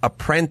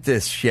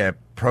 apprenticeship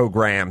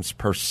programs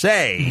per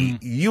se. Mm-hmm.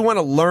 You want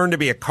to learn to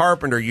be a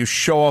carpenter, you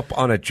show up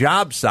on a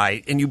job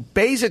site, and you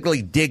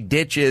basically dig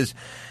ditches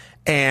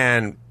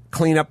and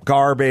clean up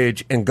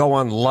garbage and go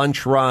on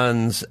lunch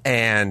runs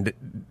and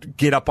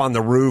get up on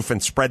the roof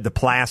and spread the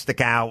plastic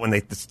out when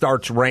it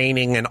starts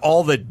raining and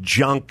all the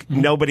junk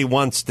nobody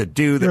wants to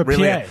do that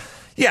really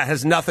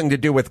has nothing to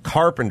do with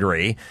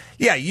carpentry.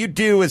 Yeah, you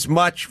do as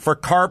much for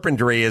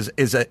carpentry as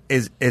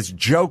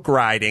joke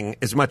writing,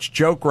 as much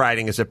joke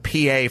writing as a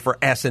PA for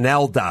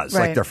SNL does,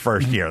 like their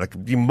first year. Like,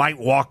 you might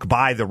walk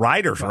by the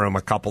writer's room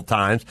a couple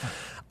times.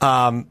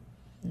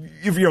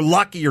 If you're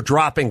lucky, you're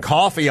dropping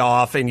coffee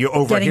off and you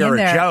overhear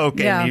a joke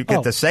and you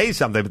get to say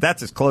something, but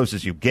that's as close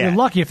as you get. You're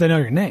lucky if they know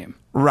your name.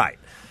 Right.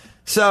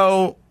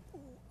 So,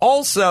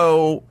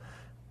 also,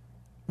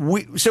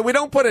 we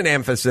don't put an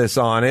emphasis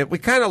on it. We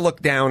kind of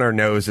look down our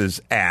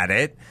noses at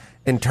it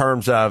in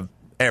terms of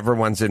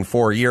everyone's in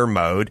 4-year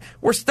mode.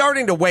 We're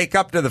starting to wake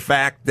up to the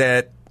fact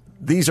that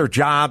these are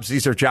jobs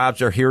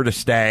that are here to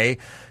stay.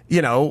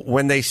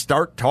 When they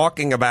start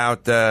talking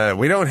about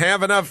we don't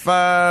have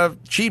enough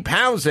cheap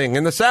housing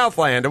in the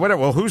Southland or whatever,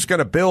 well, who's going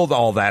to build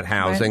all that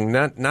housing?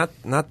 Right.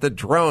 Not the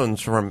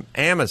drones from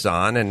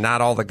Amazon, and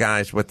not all the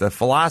guys with the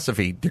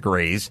philosophy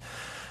degrees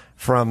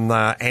from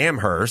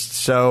Amherst.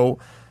 So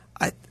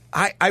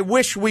I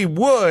wish we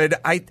would.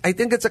 I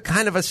think it's a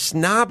kind of a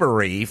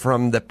snobbery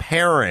from the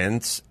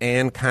parents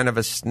and kind of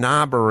a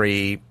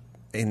snobbery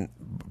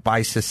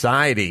by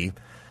society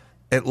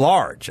at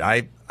large.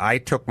 I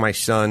took my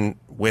son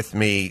with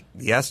me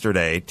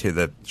yesterday to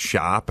the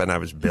shop, and I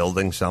was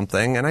building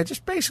something, and I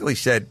just basically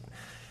said,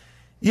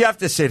 you have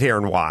to sit here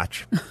and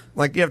watch.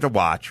 Like, you have to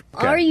watch.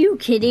 Okay? Are you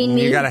kidding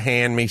me? You got to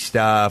hand me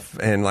stuff,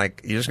 and,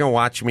 like, you're just going to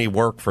watch me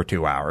work for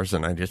 2 hours.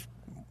 And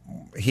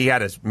he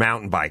had his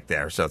mountain bike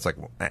there, so it's like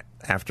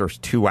after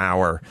 2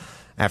 hour,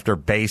 after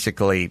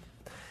basically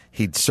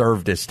he'd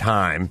served his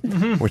time,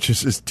 which is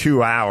his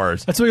 2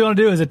 hours. That's what you want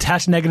to do, is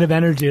attach negative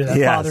energy to that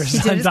father's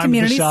time to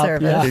community shop.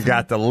 service. Yeah. He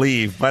got to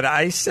leave. But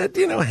I said,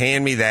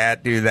 hand me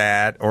that, do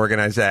that,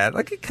 organize that.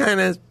 Like, he kind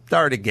of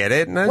started to get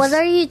it. And what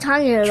are you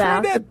talking about?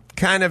 Trying to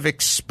kind of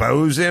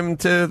expose him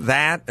to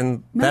that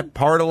and that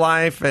part of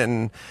life.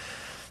 And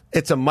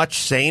it's a much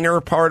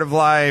saner part of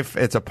life.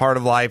 It's a part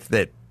of life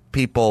that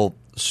people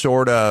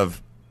sort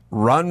of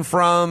run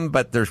from,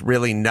 but there's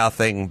really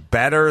nothing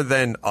better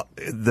than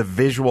the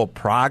visual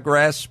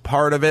progress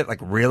part of it, like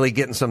really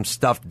getting some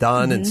stuff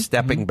done and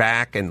stepping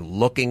back and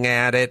looking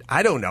at it.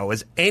 I don't know.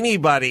 Has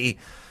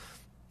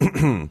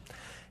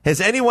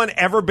anyone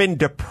ever been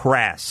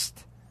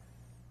depressed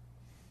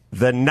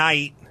the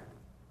night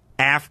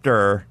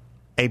after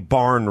a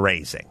barn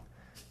raising.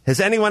 Has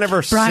anyone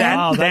ever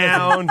sat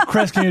down?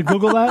 Chris, can you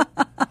Google that?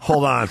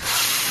 Hold on.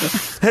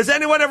 Has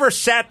anyone ever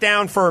sat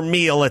down for a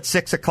meal at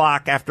 6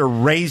 o'clock after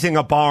raising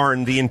a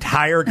barn the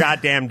entire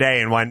goddamn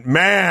day and went,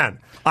 man,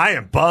 I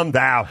am bummed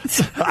out.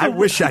 I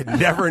wish I'd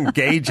never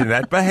engaged in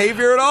that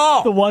behavior at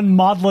all. The one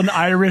maudlin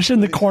Irish in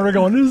the corner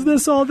going, is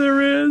this all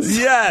there is?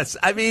 Yes.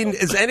 I mean,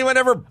 is anyone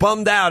ever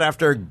bummed out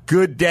after a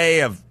good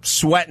day of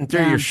sweating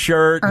through your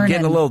shirt and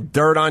getting a little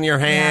dirt on your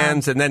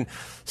hands and then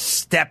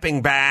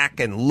stepping back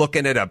and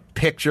looking at a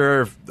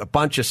picture of a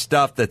bunch of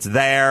stuff that's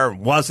there,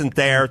 wasn't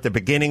there at the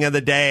beginning of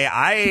the day?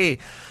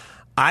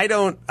 I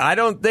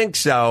don't think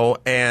so.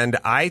 And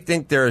I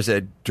think there's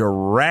a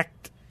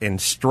direct and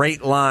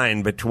straight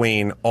line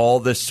between all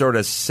this sort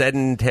of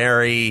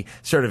sedentary,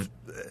 sort of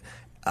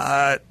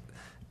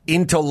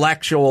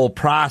intellectual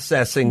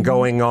processing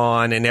going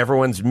on and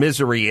everyone's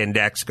misery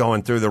index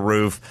going through the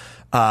roof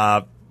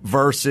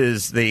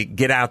versus the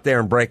get out there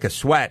and break a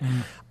sweat.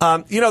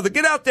 The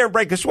get out there and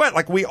break a sweat,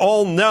 like we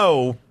all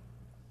know.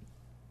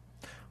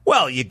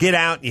 Well, you get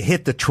out and you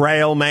hit the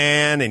trail,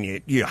 man,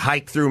 and you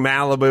hike through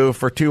Malibu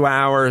for 2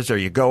 hours, or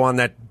you get on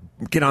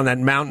that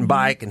mountain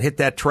bike and hit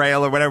that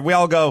trail or whatever. We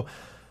all go,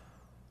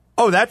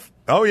 oh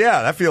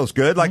yeah, that feels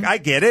good. Like, I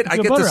get it. I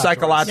get the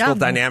psychological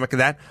dynamic of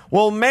that.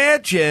 Well,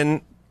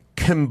 imagine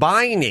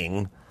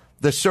combining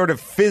the sort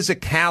of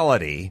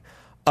physicality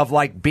of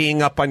like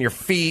being up on your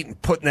feet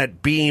and putting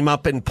that beam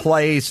up in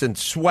place and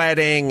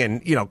sweating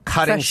and,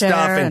 cutting fresh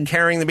stuff air and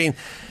carrying the beam.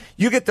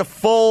 You get the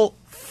full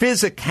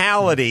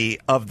physicality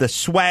of the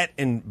sweat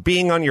and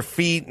being on your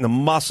feet and the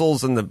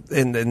muscles and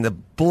the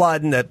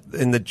blood and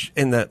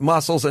the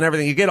muscles and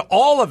everything. You get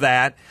all of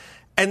that.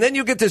 And then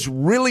you get this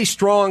really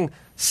strong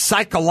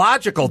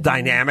psychological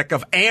dynamic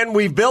of, and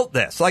we've built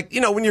this. Like,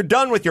 when you're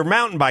done with your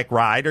mountain bike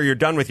ride or you're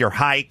done with your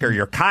hike or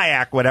your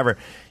kayak, whatever,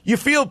 you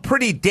feel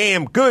pretty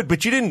damn good,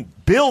 but you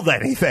didn't build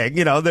anything.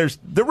 There's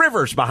the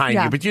rivers behind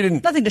you, but you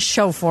didn't. Nothing to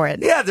show for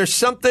it. Yeah, there's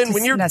something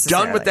when you're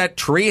done with that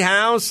tree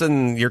house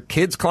and your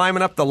kids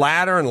climbing up the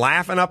ladder and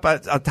laughing up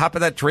on top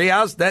of that tree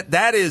house,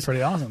 that is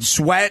pretty awesome.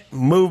 Sweat,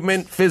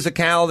 movement,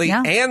 physicality,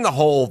 and the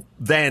whole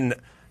then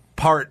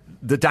part,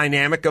 the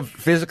dynamic of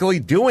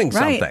physically doing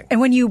something. And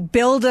when you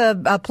build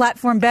a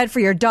platform bed for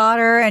your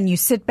daughter and you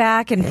sit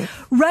back and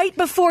right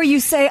before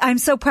you say, I'm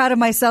so proud of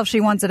myself, she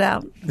wants it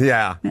out.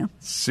 Yeah.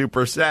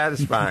 Super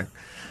satisfying.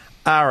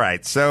 All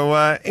right. So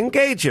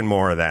engage in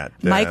more of that.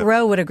 Mike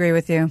Rowe would agree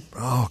with you.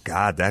 Oh,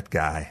 God, that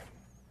guy.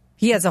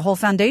 He has a whole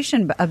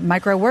foundation of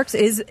Micro Works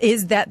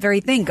is that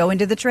very thing. Go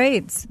into the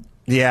trades.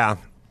 Yeah.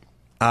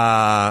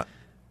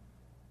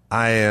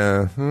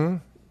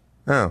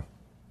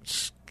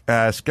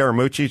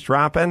 Scaramucci's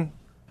dropping.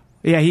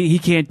 Yeah, he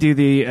can't do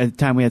the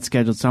time we had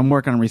scheduled, so I'm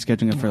working on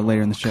rescheduling it for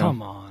later in the show.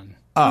 Come on.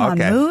 Oh,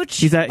 okay. Mooch.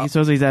 He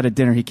says he's at a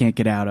dinner he can't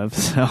get out of.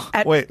 So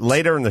wait,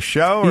 later in the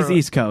show? He's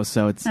East Coast,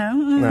 so it's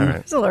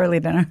It's a little early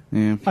dinner.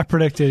 Yeah. I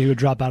predicted he would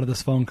drop out of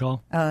this phone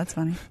call. Oh, that's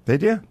funny.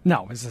 Did you?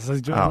 No,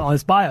 on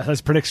his bio,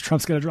 it predicts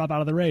Trump's going to drop out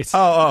of the race.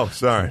 Oh,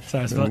 sorry.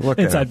 Sorry,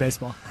 inside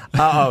baseball.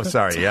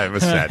 Sorry. Yeah, it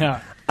was said.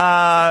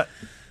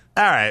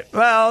 All right.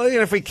 Well,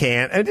 if we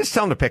can't, just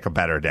tell him to pick a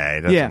better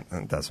day.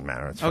 It doesn't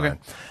matter. It's fine.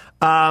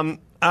 Okay.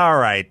 All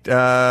right.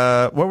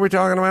 What were we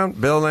talking about?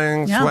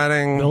 Building,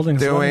 sweating,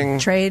 doing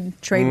trade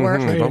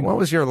work. But what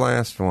was your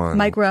last one?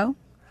 Mike Rowe.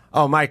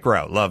 Oh, Mike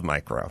Rowe. Love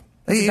Mike Rowe.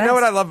 You know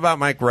what I love about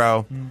Mike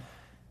Rowe?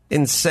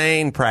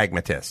 Insane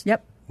pragmatist.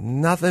 Yep.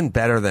 Nothing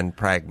better than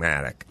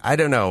pragmatic. I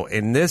don't know.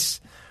 In this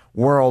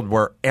world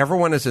where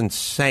everyone is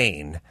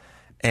insane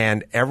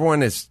and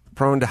everyone is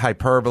prone to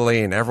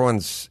hyperbole and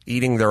everyone's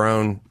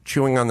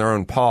chewing on their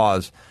own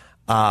paws,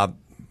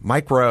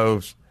 Mike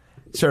Rowe's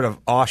sort of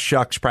aw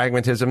shucks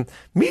pragmatism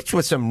meets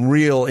with some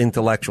real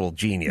intellectual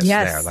genius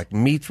there. Like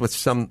meets with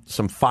some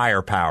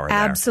firepower there.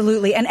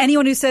 Absolutely. And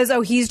anyone who says,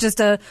 he's just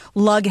a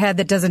lughead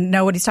that doesn't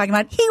know what he's talking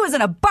about, he was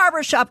in a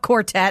barbershop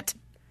quartet.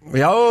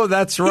 Oh,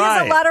 that's right. He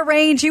has a lot of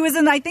range. He was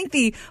in, I think,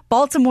 the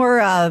Baltimore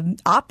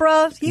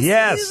Opera.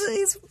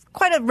 He's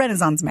quite a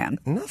Renaissance man.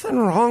 Nothing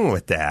wrong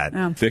with that.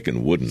 Oh. Thick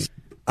and wooden.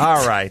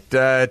 All right.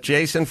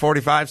 Jason,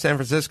 45, San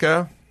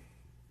Francisco.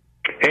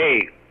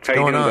 Hey, how you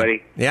doing,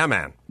 buddy? Yeah,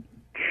 man.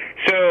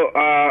 So,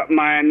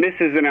 my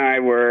missus and I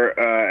were,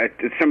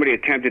 somebody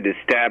attempted to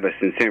stab us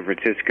in San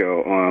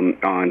Francisco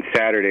on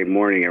Saturday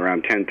morning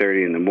around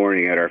 10:30 in the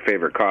morning at our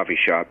favorite coffee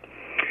shop.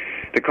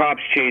 The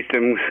cops chased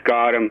him,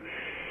 got him,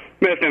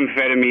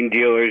 methamphetamine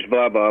dealers,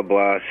 blah, blah,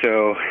 blah.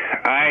 So,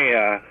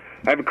 I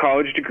have a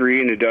college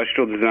degree in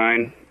industrial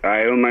design.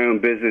 I own my own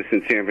business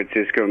in San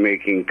Francisco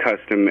making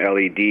custom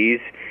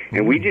LEDs,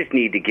 and we just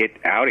need to get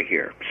out of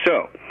here.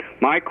 So,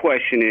 my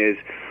question is,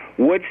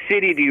 what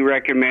city do you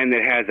recommend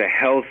that has a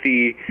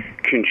healthy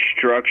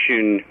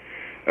construction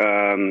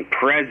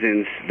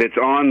presence that's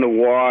on the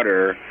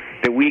water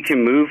that we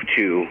can move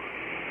to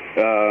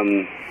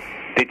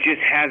that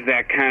just has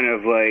that kind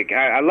of like,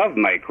 I love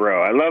Mike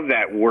Rowe. I love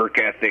that work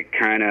ethic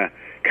kind of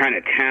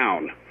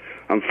town.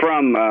 I'm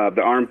from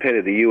the armpit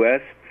of the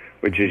U.S.,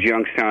 which is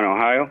Youngstown,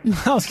 Ohio. I was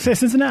going to say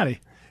Cincinnati.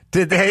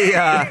 Did they?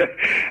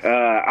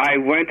 I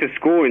went to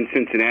school in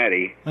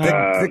Cincinnati.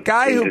 The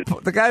guy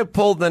who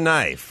pulled the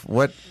knife.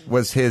 What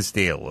was his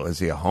deal? Was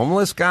he a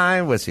homeless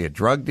guy? Was he a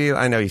drug dealer?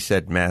 I know he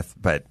said meth,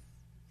 but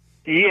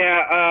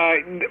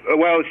yeah.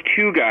 Well, it's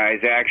two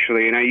guys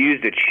actually, and I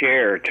used a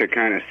chair to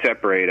kind of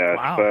separate us.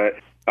 Wow. But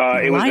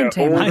it was an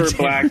older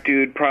black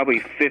dude, probably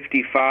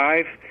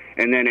 55,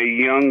 and then a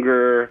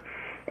younger.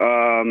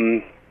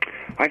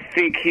 I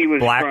think he was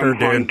Blacker from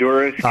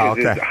Honduras because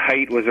his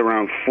height was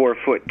around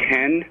 4'10".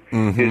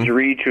 Mm-hmm. His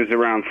reach was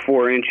around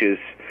 4 inches.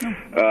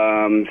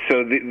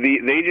 So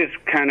they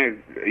just kind of,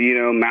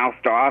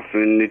 mouthed off,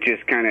 and it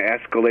just kind of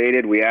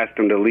escalated. We asked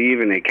them to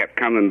leave, and they kept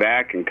coming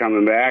back.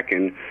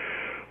 And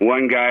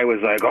one guy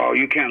was like, "Oh,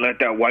 you can't let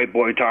that white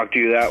boy talk to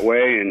you that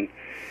way." And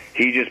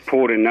he just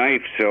pulled a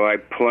knife, so I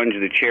plunged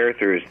the chair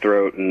through his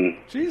throat and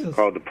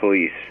called the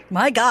police.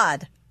 My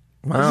God.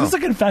 Wow. Is this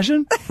a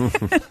confession?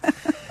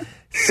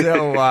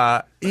 So,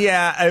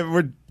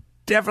 we're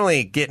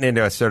definitely getting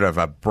into a sort of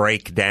a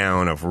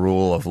breakdown of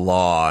rule of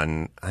law,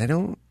 and I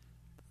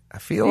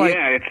feel like...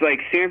 Yeah, it's like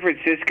San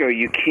Francisco,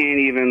 you can't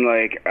even,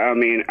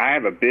 I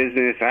have a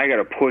business, I got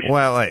to push...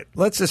 Well, wait,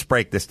 let's just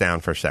break this down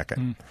for a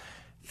second.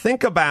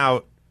 Think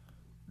about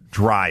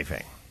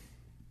driving.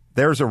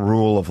 There's a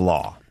rule of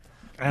law.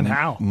 And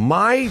how?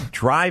 My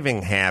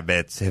driving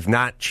habits have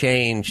not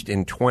changed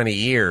in 20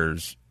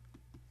 years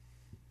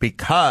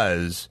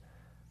because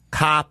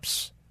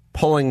cops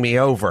pulling me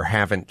over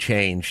haven't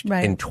changed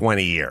in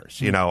 20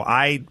 years.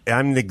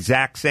 I'm the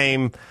exact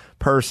same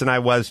person I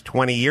was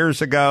 20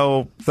 years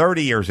ago,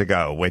 30 years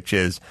ago, which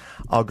is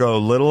I'll go a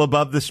little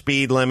above the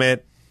speed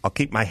limit. I'll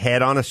keep my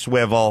head on a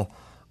swivel.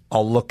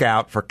 I'll look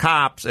out for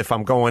cops. If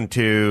I'm going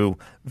to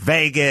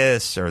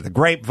Vegas or the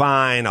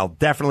Grapevine, I'll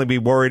definitely be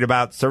worried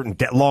about certain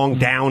long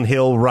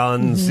downhill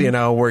runs,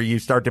 where you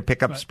start to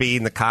pick up speed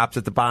and the cops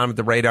at the bottom of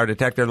the radar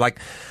detector.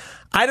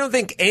 I don't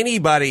think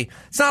anybody,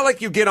 it's not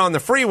like you get on the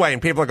freeway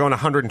and people are going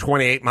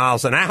 128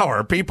 miles an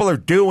hour. People are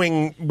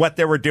doing what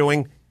they were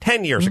doing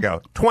 10 years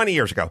ago, 20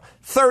 years ago,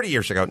 30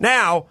 years ago.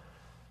 Now,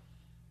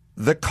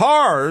 the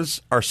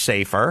cars are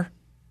safer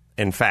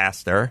and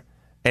faster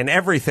and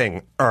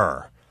everything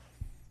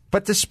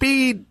but the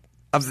speed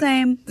of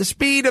the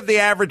speed of the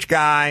average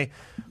guy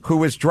who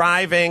was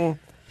driving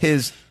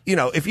his,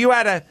 if you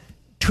had a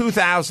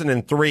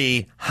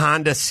 2003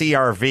 Honda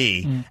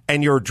CR-V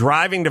and you're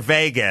driving to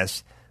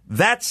Vegas,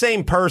 that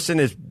same person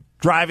is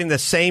driving the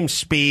same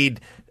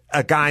speed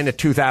a guy in a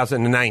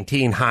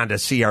 2019 Honda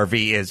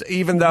CR-V is,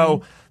 even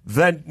though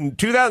the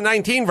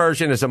 2019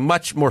 version is a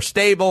much more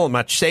stable,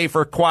 much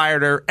safer,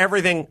 quieter,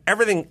 everything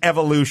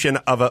evolution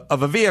of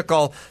a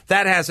vehicle.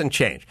 That hasn't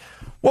changed.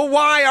 Well,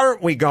 why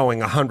aren't we going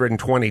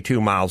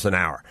 122 miles an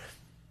hour?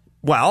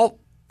 Well,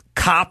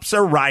 cops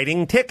are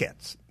writing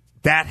tickets.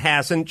 That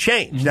hasn't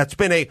changed. That's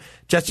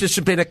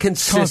just been a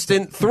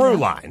consistent through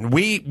line.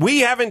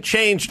 We haven't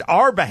changed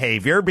our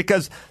behavior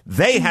because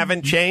they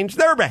haven't changed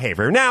their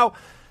behavior. Now,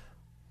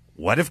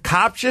 what if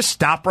cops just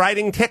stop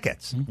writing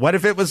tickets? What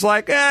if it was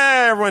like,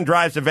 everyone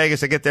drives to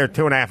Vegas to get there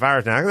 2.5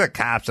 hours now? The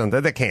cops,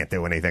 they can't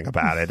do anything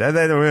about it.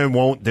 They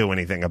won't do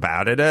anything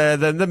about it.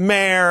 The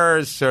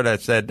mayor sort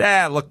of said,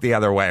 look the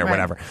other way or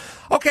whatever.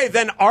 Okay,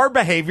 then our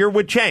behavior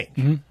would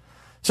change.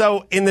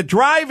 So in the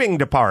driving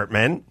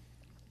department,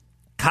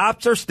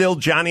 cops are still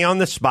Johnny on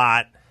the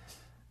spot.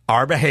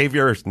 Our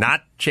behavior has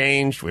not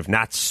changed. We've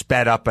not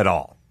sped up at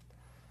all.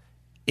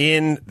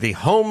 In the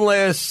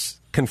homeless,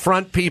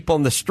 confront people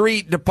in the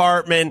street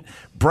department,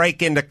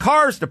 break into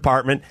cars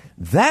department,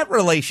 that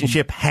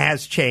relationship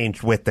has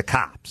changed with the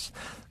cops.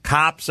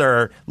 Cops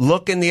are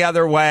looking the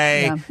other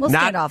way,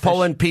 not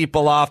pulling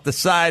people off the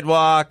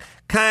sidewalk,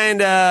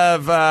 kind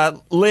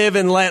of live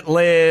and let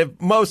live.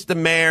 Most of the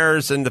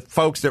mayors and the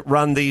folks that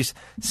run these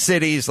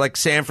cities like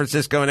San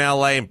Francisco and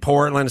L.A. and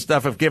Portland and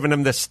stuff have given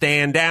them the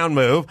stand down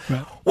move.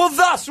 Right. Well,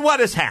 thus what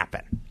has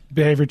happened?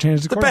 Behavior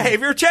changed. The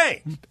behavior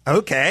changed.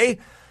 Okay.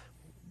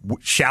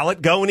 Shall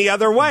it go any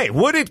other way?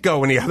 Would it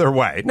go any other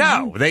way?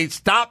 No. They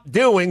stopped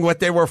doing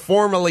what they were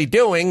formerly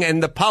doing,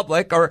 and the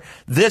public, or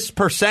this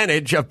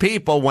percentage of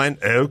people,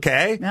 went,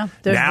 okay,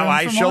 now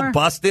I shall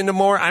bust into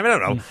more. I don't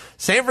know.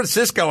 San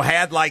Francisco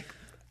had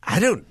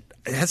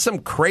had some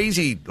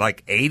crazy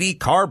 80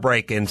 car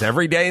break-ins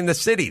every day in the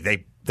city.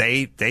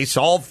 They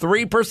solved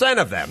 3%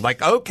 of them.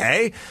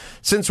 Okay,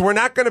 since we're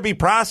not going to be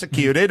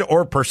prosecuted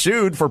or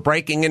pursued for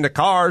breaking into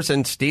cars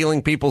and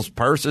stealing people's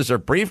purses or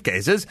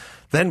briefcases,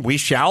 then we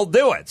shall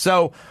do it.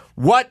 So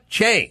what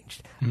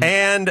changed?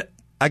 And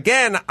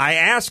again, I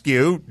ask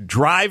you,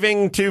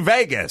 driving to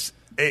Vegas,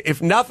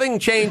 if nothing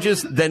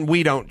changes, then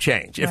we don't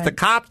change. If the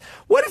cops,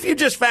 what if you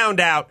just found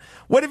out,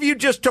 what if you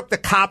just took the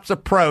cops'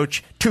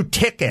 approach to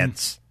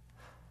tickets?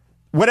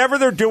 Whatever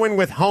they're doing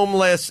with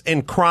homeless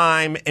and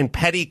crime and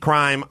petty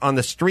crime on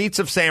the streets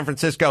of San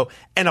Francisco,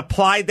 and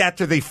applied that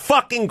to the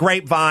fucking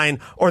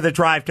Grapevine or the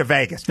drive to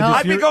Vegas.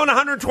 I'd be going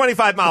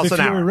 125 miles an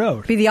hour.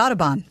 Road. Be the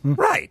Autobahn.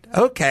 Right.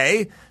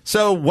 Okay.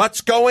 So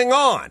what's going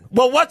on?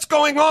 Well, what's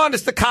going on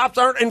is the cops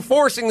aren't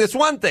enforcing this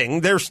one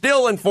thing. They're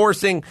still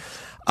enforcing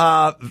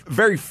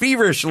very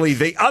feverishly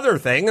the other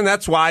thing, and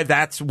that's why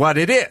that's what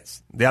it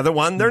is. The other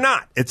one, they're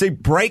not. It's a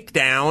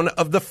breakdown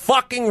of the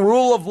fucking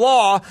rule of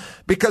law,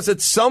 because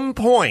at some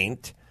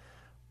point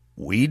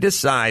we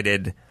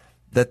decided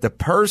that the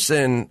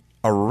person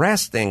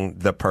arresting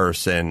the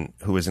person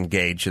who was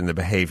engaged in the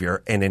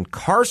behavior and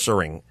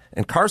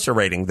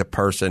incarcerating the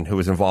person who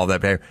was involved in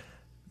that behavior,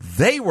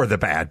 they were the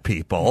bad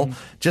people,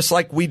 just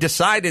like we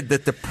decided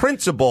that the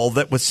principal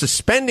that was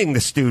suspending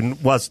the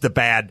student was the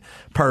bad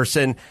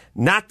person,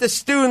 not the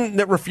student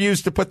that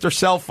refused to put their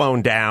cell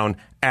phone down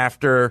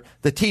after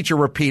the teacher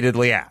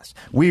repeatedly asked.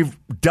 We've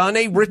done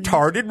a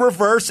retarded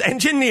reverse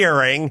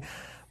engineering,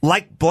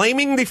 like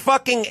blaming the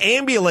fucking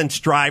ambulance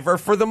driver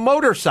for the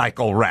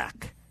motorcycle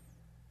wreck.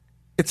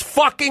 It's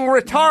fucking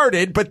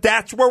retarded, but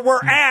that's where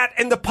we're at,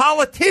 and the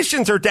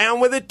politicians are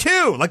down with it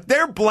too. Like,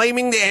 they're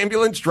blaming the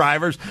ambulance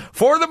drivers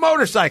for the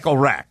motorcycle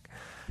wreck.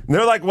 And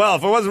they're like, well,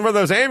 if it wasn't for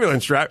those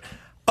ambulance drivers...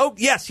 Oh,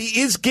 yes,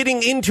 he is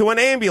getting into an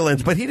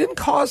ambulance, but he didn't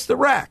cause the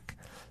wreck.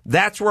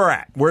 That's where we're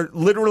at. We're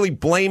literally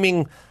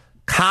blaming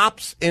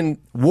cops and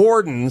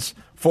wardens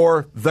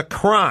for the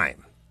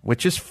crime,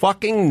 which is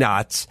fucking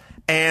nuts.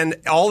 And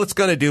all it's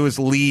going to do is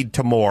lead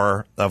to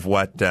more of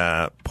what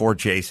poor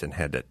Jason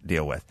had to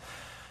deal with.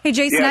 Hey,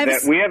 Jason, I'm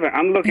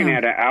looking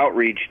at an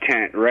outreach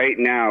tent right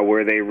now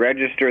where they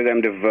register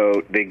them to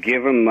vote, they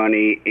give them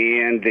money,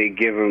 and they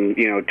give them,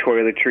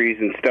 toiletries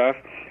and stuff.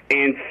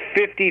 And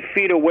 50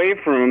 feet away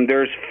from them,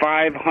 there's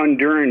 5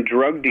 Honduran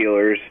drug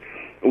dealers,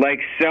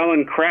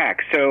 selling crack.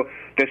 So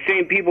the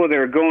same people that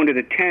are going to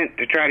the tent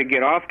to try to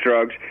get off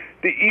drugs,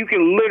 you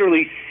can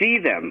literally see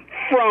them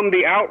from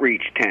the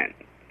outreach tent.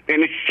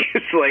 And it's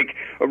just like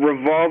a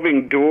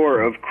revolving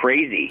door of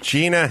crazy.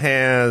 Gina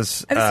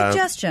has a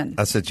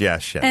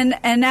suggestion. And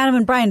Adam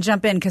and Brian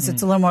jump in because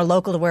it's a little more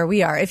local to where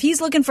we are. If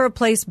he's looking for a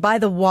place by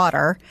the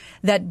water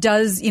that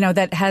does,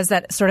 that has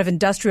that sort of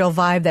industrial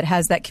vibe, that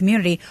has that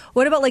community,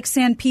 what about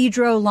San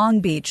Pedro,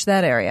 Long Beach,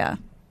 that area?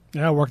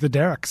 Yeah, work the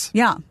derricks.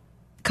 Yeah.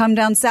 Come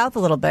down south a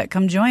little bit.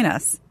 Come join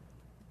us.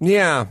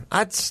 Yeah,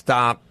 I'd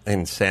stop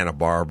in Santa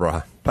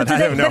Barbara. But I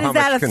don't know how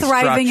much construction. Is that a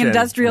thriving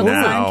industrial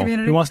design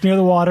community? He wants near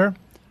the water.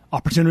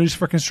 Opportunities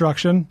for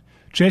construction.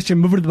 Jason,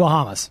 move to the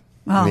Bahamas.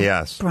 Oh,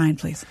 yes. Brian,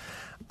 please.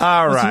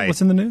 All right.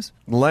 What's in the news?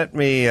 Let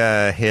me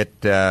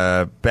hit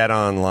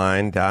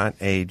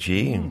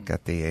betonline.ag.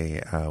 Got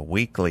the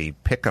weekly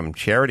Pick'em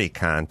charity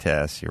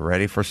contest. You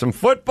ready for some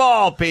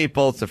football,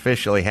 people? It's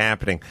officially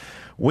happening.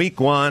 Week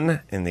 1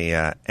 in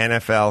the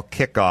NFL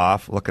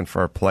kickoff. Looking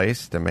for a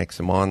place to make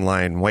some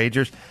online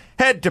wagers.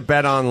 Head to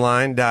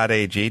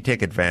betonline.ag.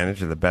 Take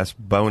advantage of the best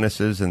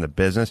bonuses in the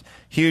business.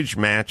 Huge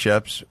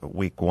matchups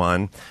week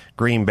 1.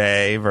 Green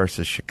Bay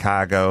versus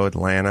Chicago.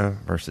 Atlanta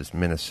versus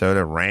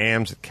Minnesota.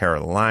 Rams at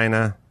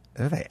Carolina.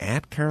 Are they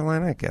at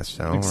Carolina? I guess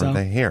so. Or are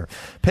they here?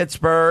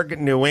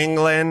 Pittsburgh, New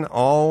England.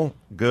 All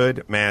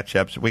good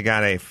matchups. We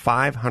got a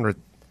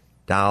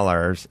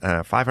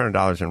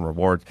 $500 in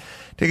rewards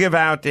to give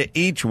out to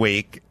each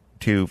week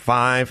to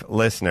 5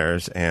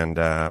 listeners, and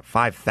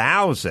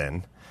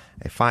 5,000.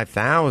 A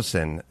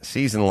 5,000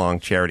 season-long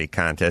charity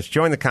contest.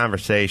 Join the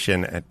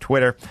conversation at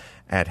Twitter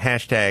at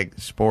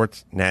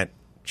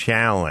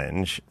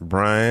 #SportsNetChallenge.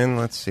 Brian,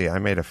 let's see. I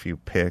made a few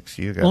picks.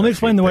 You got. Let me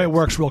explain the way it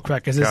works real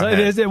quick.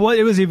 It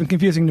was even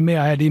confusing to me.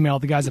 I had emailed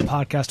the guys at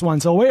Podcast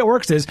One. So the way it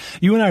works is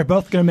you and I are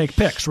both going to make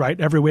picks,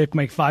 right? Every week,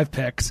 make 5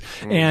 picks.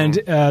 Mm-hmm. And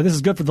this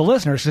is good for the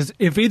listeners, because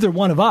if either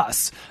one of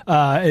us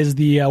is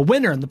the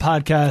winner in the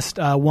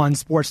Podcast One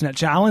Sportsnet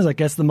Challenge, that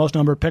gets the most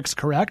number of picks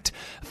correct,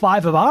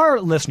 5 of our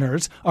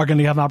listeners are going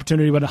to have an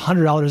opportunity to win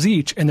 $100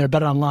 each in their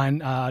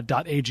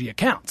betonline.ag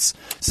accounts.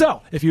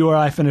 So if you or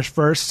I finish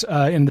first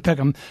in the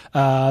pick'em,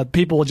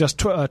 people will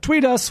just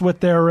tweet us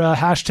with their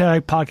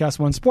hashtag Podcast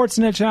One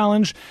Sportsnet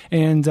Challenge,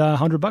 and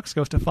 $100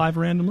 goes to 5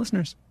 random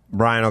listeners.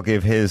 Brian will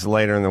give his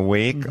later in the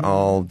week. Mm-hmm.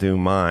 I'll do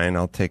mine.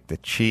 I'll take the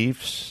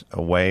Chiefs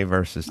away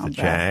versus the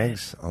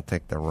Jags. I'll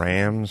take the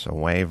Rams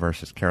away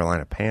versus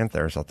Carolina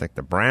Panthers. I'll take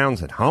the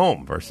Browns at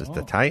home versus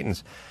the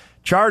Titans.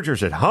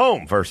 Chargers at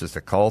home versus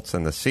the Colts,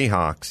 and the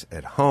Seahawks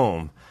at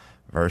home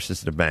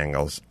versus the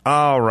Bengals.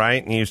 All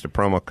right, and use the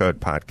promo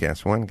code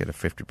Podcast1. Get a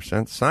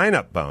 50%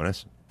 sign-up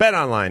bonus.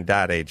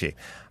 BetOnline.ag.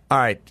 All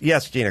right.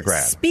 Yes, Gina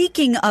Grad.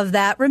 Speaking of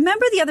that,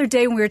 remember the other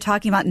day when we were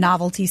talking about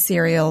novelty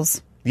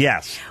cereals?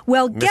 Yes.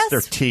 Well,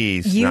 Mr.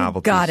 T's you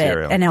novelty got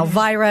cereal. it, and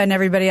Elvira and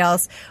everybody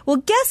else. Well,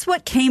 guess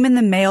what came in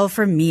the mail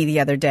for me the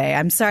other day?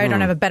 I'm sorry I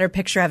don't have a better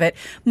picture of it.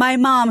 My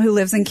mom, who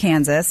lives in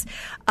Kansas,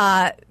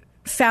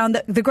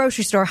 found the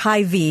grocery store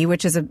Hy-Vee,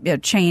 which is a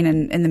chain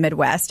in the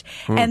Midwest,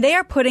 and they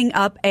are putting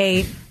up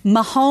a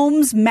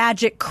Mahomes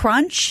Magic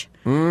Crunch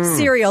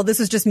cereal. This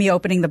was just me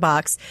opening the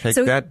box. Take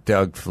that,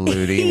 Doug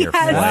Flutie.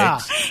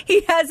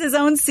 He has his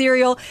own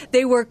cereal.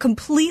 They were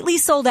completely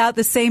sold out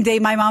the same day.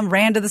 My mom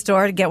ran to the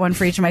store to get one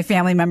for each of my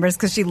family members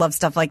because she loves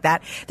stuff like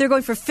that. They're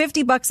going for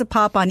 $50 a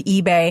pop on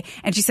eBay,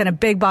 and she sent a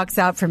big box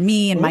out for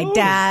me and my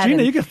dad.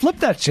 Gina, you could flip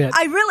that shit.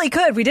 I really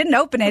could. We didn't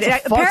open it.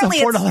 Apparently,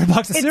 it's a $4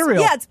 box of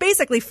cereal. Yeah, it's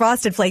basically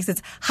Frosted Flakes.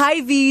 It's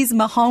Hy-Vee's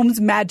Mahomes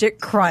Magic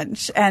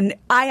Crunch, and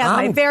I have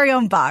my very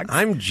own box.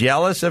 I'm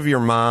jealous of your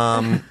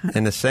mom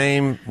in the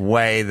same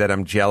way that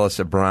I'm jealous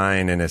of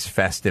Brian and his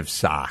festive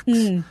socks.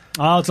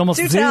 Oh, it's almost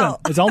the season.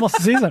 It's almost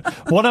the season.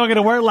 What am I going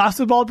to wear last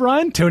football,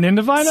 Brian? Tune in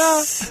to find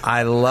out.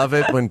 I love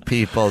it when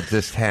people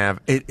just have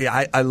it.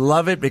 I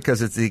love it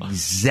because it's the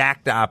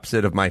exact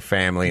opposite of my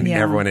family and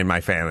everyone in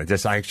my family.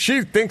 Just like,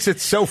 she thinks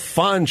it's so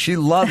fun. She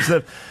loves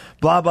it.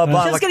 Blah, blah,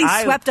 blah. Just getting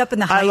swept up in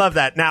the hype. I love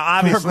that. Now,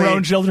 obviously, her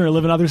grown children who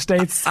live in other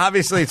states.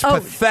 Obviously, it's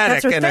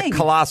pathetic and a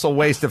colossal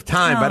waste of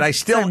time, but I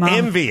still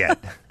envy it.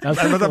 I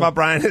thought about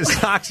Brian and his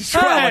socks.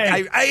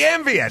 I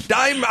envy it.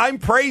 I'm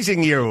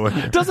praising you.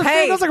 Doesn't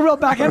feel like a real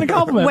backhanded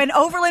compliment. When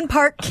Overland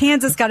Park,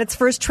 Kansas got its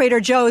first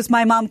Trader Joe's,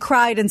 my mom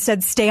cried and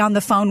said, "Stay on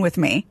the phone with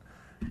me."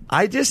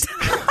 Are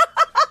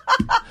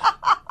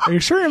you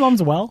sure your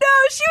mom's well? No,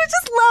 she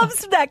just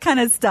loves that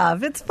kind of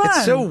stuff. It's fun.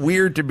 It's so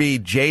weird to be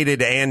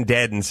jaded and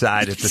dead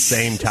inside at the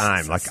same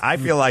time. Like, I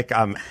feel like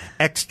I'm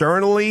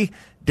externally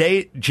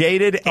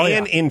jaded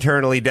and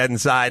internally dead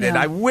inside, and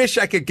I wish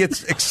I could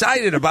get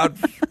excited about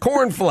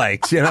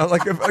cornflakes.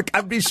 Like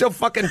I'd be so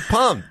fucking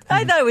pumped.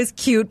 I thought it was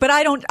cute, but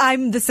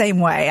I'm the same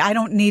way. I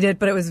don't need it,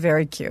 but it was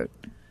very cute.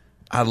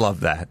 I love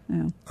that.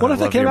 Yeah. What if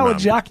they came out with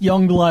Jack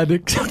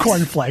Youngblood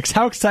cornflakes?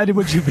 How excited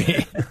would you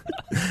be?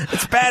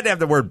 It's bad to have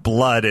the word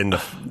blood in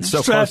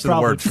so close to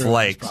the word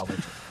flakes.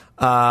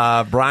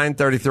 Brian,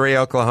 33,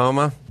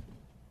 Oklahoma.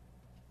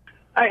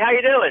 Hey, how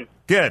you doing?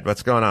 Good.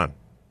 What's going on?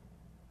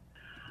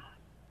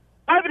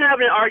 I've been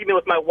having an argument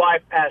with my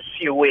wife past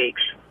few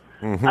weeks.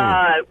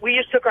 We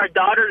just took our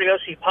daughter to go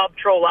see Paw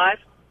Patrol live.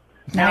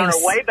 Nice. And on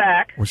our way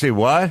back... We see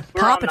what?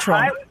 Paw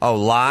Patrol.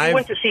 Live? We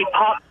went to see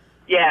Paw...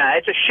 Yeah,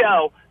 it's a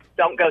show.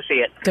 Don't go see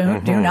it.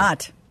 Do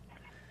not.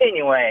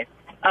 Anyway,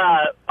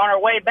 on our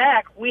way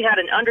back, we had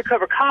an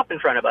undercover cop in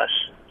front of us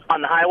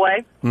on the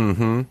highway.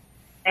 Mm-hmm.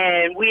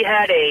 And we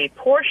had a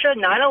Porsche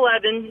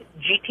 911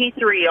 GT3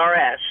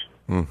 RS.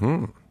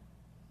 Mm-hmm.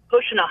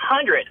 Pushing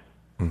 100.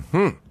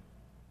 Mm-hmm.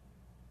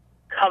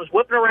 Comes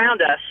whipping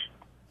around us.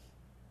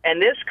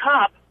 And this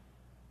cop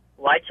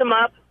lights him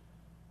up,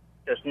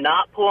 does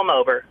not pull him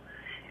over.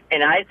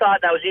 And I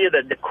thought that was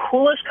either the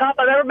coolest cop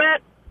I've ever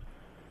met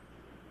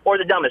or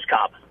the dumbest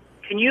cop.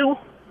 Can you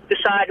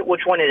decide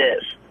which one it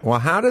is? Well,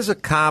 how does a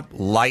cop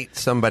light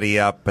somebody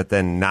up but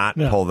then not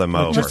pull them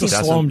over? Just to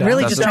slow him down.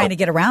 Really just trying to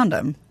get around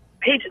him.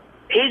 He's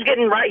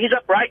getting right. He's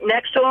up right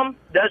next to him,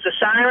 does the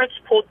sirens,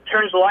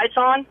 turns the lights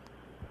on,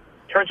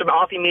 turns them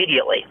off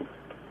immediately.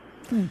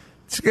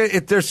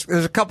 There's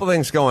a couple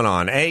things going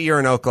on. A, you're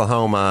in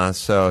Oklahoma,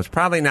 so it's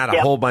probably not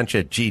a whole bunch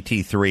of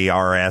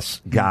GT3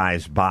 RS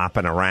guys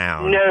bopping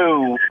around.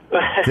 No.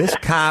 This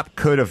cop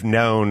could have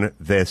known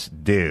this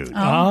dude.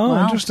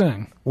 Oh,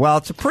 interesting. Well,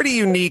 it's a pretty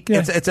unique,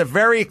 it's a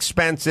very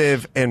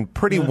expensive and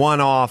pretty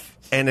one-off,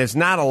 and there's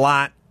not a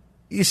lot.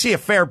 You see a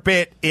fair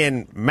bit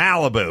in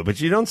Malibu, but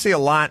you don't see a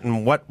lot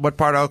in what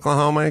part of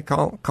Oklahoma you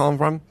call him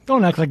from?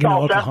 Don't act like you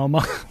know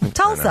Oklahoma.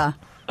 Tulsa.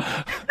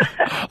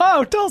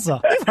 Oh,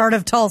 Tulsa. You've heard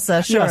of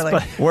Tulsa, surely.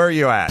 Yes, where are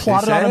you at?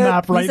 Plot it on a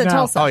map right now.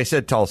 Tulsa. Oh, he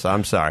said Tulsa.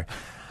 I'm sorry.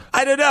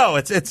 I don't know.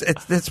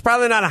 It's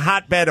probably not a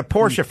hotbed of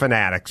Porsche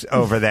fanatics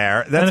over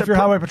there. And if you're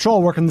Highway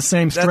Patrol working the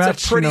same stretch,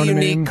 that's a pretty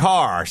unique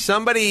car. car.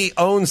 Somebody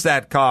owns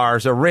that car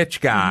as a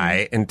rich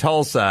guy in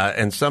Tulsa,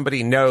 and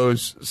somebody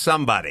knows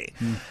somebody.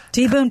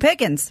 T. Boone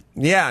Pickens.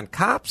 Yeah, and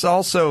cops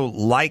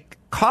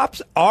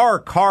are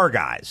car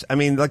guys. I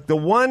mean, like the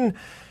one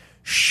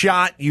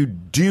shot you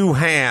do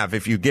have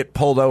if you get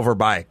pulled over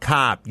by a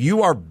cop,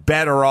 you are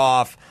better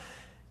off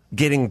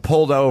getting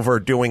pulled over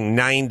doing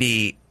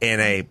 90 in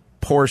a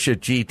Porsche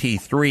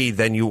GT3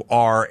 than you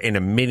are in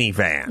a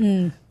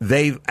minivan.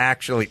 They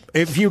actually,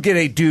 if you get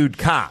a dude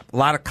cop, a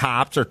lot of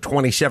cops are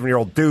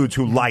 27-year-old dudes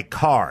who like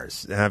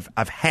cars.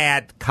 I've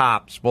had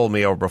cops pull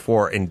me over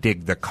before and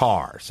dig the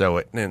car,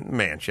 so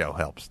man show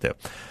helps too.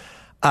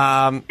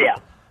 Yeah.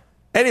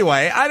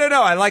 Anyway, I don't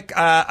know. I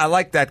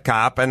like that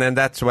cop, and then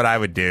that's what I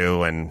would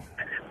do. And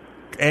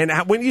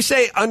when you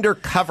say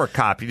undercover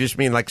cop, you just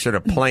mean like sort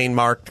of plain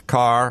unmarked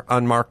car?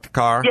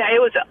 Yeah,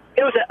 it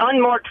was an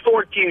unmarked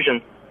Ford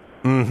Fusion.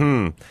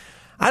 Mm-hmm.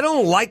 I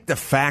don't like the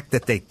fact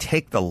that they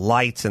take the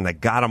lights and they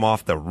got them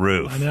off the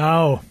roof. I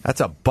know.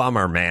 That's a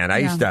bummer, man.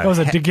 That was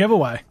a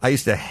giveaway. I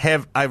used to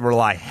I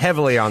rely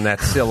heavily on that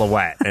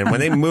silhouette, and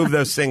when they move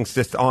those things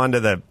just onto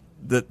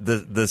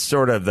the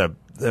sort of the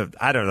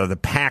I don't know, the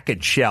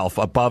package shelf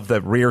above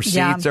the rear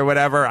seats or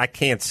whatever, I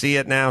can't see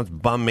it now. It's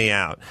bummed me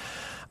out.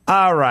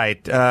 All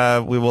right,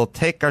 we will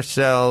take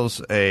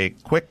ourselves a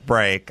quick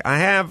break. I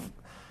have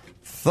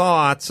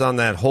thoughts on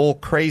that whole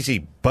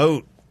crazy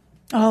boat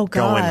going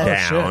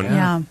down.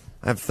 Yeah.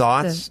 I have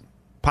thoughts,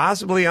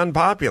 possibly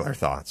unpopular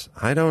thoughts.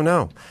 I don't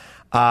know.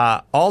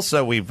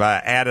 Also, we've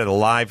added a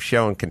live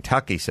show in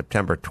Kentucky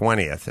September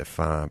 20th if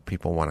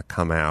people want to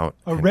come out.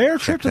 A rare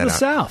trip to the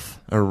South.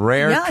 A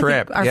rare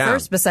trip. I think our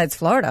first besides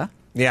Florida.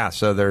 Yeah,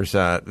 so there's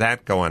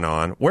that going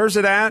on. Where's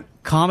it at?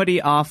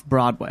 Comedy Off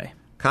Broadway.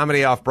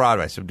 Comedy Off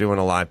Broadway. So doing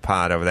a live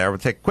pod over there. We'll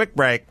take a quick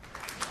break.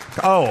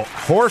 Oh,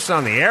 Horse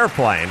on the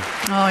Airplane.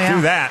 Oh, yeah.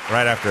 Do that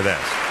right after this.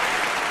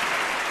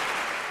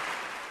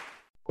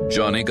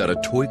 Johnny got a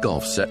toy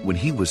golf set when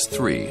he was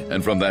 3,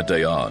 and from that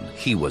day on,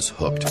 he was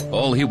hooked.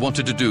 All he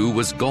wanted to do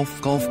was golf,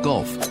 golf,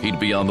 golf. He'd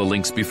be on the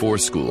links before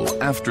school,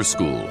 after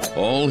school.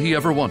 All he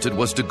ever wanted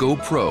was to go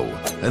pro.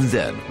 And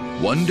then,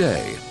 one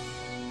day,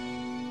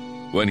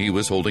 when he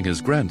was holding his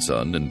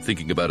grandson and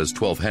thinking about his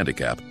 12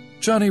 handicap,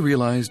 Johnny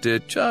realized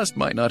it just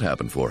might not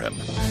happen for him.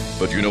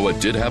 But you know what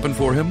did happen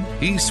for him?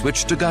 He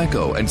switched to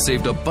Geico and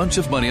saved a bunch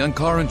of money on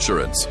car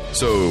insurance.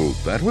 So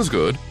that was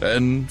good,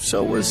 and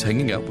so was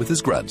hanging out with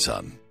his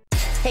grandson.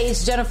 Hey,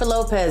 it's Jennifer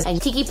Lopez and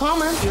Keke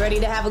Palmer. You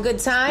ready to have a good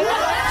time?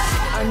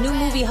 Our new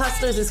movie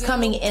Hustlers is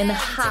coming in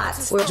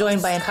hot. We're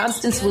joined by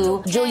Constance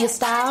Wu, Julia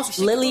Stiles,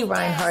 Lily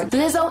Reinhart,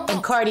 Lizzo,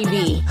 and Cardi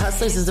B.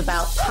 Hustlers is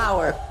about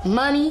power,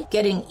 money,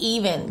 getting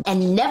even,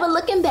 and never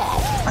looking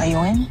back. Are you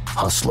in?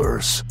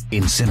 Hustlers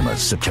in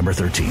cinemas September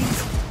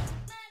 13th.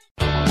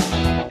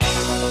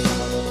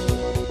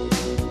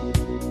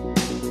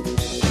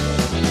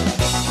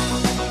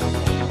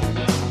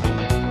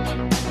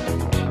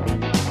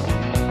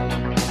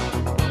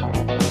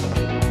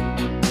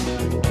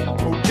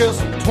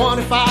 Just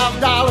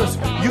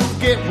 $25, you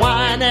get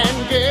wine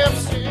and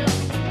gifts.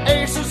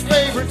 Ace's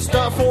favorite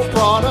stuff or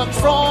products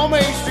from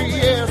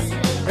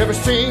ACS. Every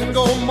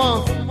single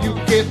month, you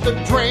get the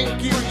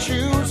drink you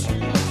choose.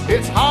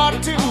 It's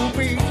hard to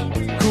beat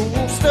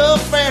cool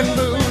stuff and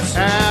booze.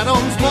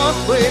 Adam's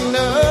Monthly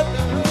Nut.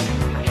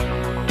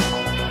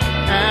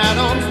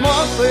 Adam's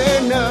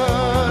Monthly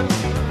Nut.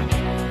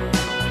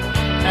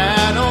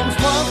 Adam's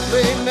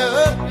Monthly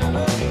Nut.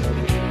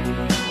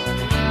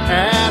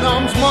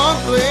 Adam's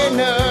Monthly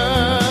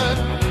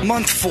Nut.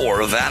 Month 4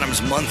 of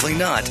Adam's Monthly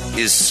Nut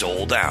is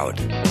sold out.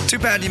 Too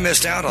bad you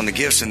missed out on the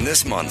gifts in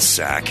this month's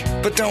sack.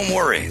 But don't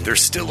worry,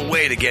 there's still a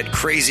way to get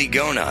Crazy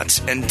Go Nuts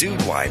and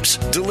Dude Wipes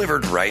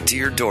delivered right to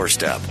your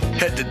doorstep.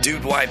 Head to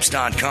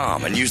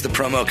dudewipes.com and use the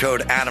promo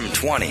code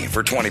ADAM20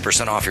 for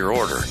 20% off your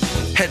order.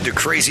 Head to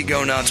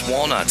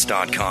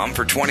crazygonutswalnuts.com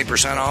for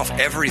 20% off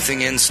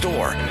everything in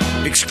store,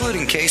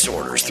 excluding case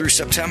orders through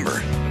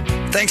September.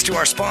 Thanks to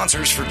our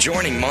sponsors for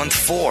joining Month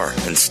 4,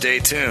 and stay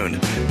tuned.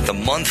 The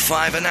Month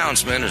 5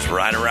 announcement is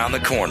right around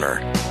the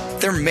corner.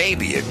 There may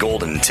be a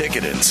golden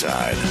ticket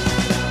inside.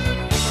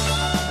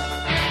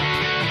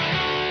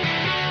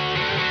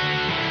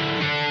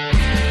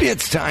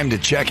 It's time to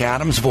check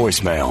Adam's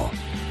voicemail.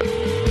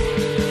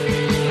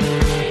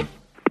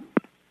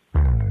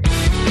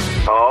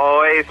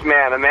 Oh, Ace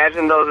man,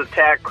 imagine those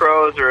attack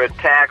crows or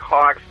attack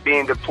hawks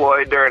being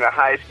deployed during a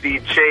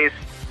high-speed chase.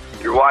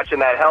 You're watching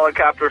that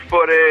helicopter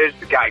footage,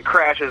 the guy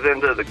crashes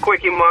into the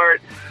Quickie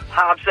Mart,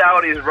 hops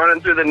out, he's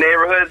running through the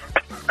neighborhood,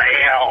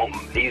 bam,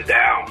 he's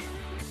down.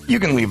 You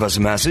can leave us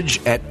a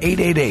message at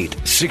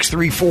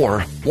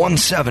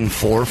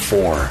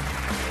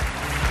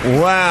 888-634-1744.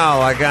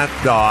 Well, I got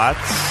thoughts.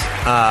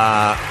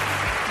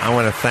 I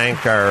want to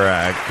thank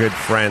our good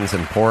friends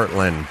in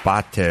Portland,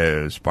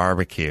 Bato's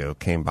Barbecue,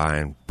 came by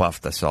and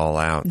buffed us all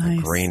out in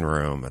the green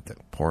room at the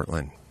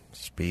Portland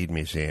Speed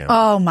Museum.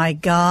 Oh, my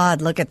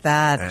God. Look at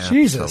that.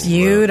 Absolutely. Jesus.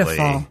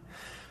 Beautiful.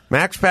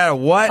 Max Paddle,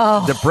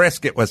 the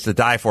brisket was to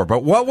die for,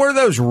 but what were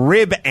those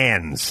rib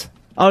ends?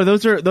 Oh,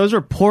 those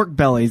are pork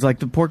bellies, like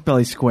the pork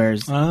belly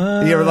squares.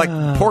 They were like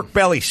pork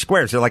belly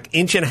squares. They're like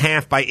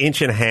 1.5 by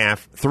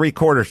 1.5,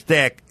 3/4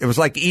 thick. It was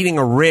like eating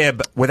a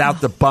rib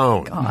without the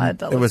bone.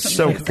 God, it was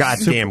so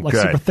goddamn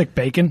good. Super thick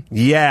bacon?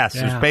 Yes.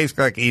 Yeah. It was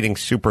basically like eating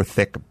super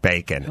thick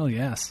bacon. Oh,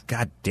 yes.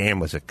 God damn,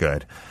 was it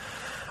good.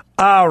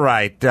 All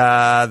right.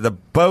 The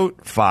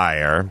boat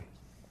fire.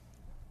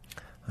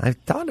 I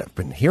thought I've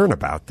been hearing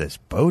about this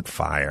boat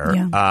fire.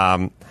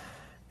 Yeah.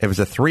 It was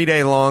a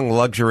 3-day-long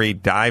luxury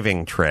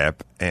diving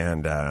trip,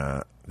 and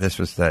this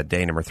was the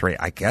day number 3.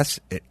 I guess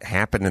it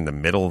happened in the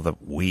middle of the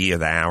wee of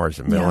the hours,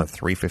 the middle of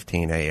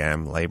 3:15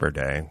 a.m. Labor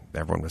Day.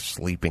 Everyone was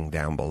sleeping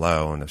down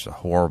below, and it was a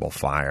horrible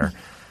fire.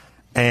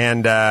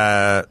 And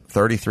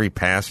 33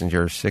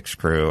 passengers, 6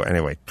 crew.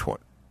 Anyway,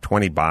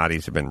 20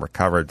 bodies have been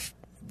recovered.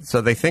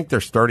 So they think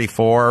there's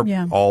 34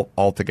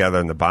 all together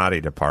in the body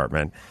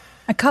department.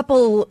 A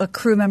couple of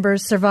crew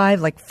members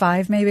survived, like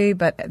 5 maybe,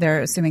 but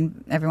they're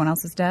assuming everyone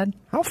else is dead.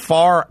 How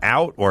far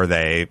out were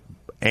they?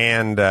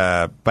 And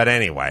but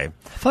anyway,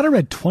 I thought I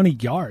read 20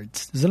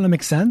 yards. Does that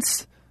make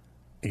sense?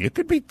 You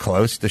could be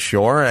close to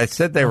shore. I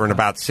said they were in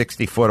about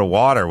 60 foot of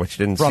water, which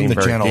didn't seem very deep.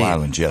 From the Channel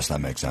Islands, yes, that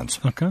makes sense.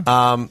 Okay.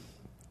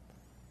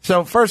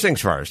 So first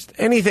things first,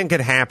 anything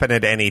could happen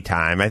at any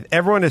time.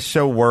 Everyone is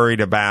so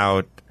worried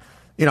about,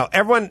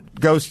 everyone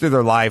goes through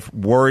their life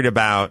worried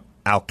about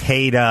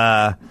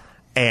Al-Qaeda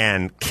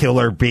and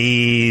killer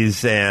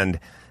bees and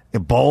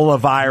Ebola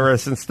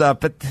virus and stuff,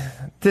 but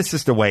this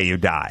is the way you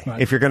die.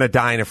 Right. If you're going to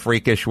die in a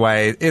freakish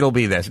way, it'll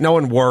be this. No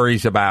one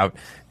worries about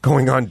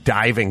going on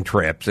diving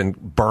trips and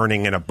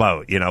burning in a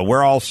boat.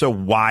 We're all so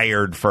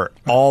wired for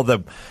all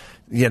the,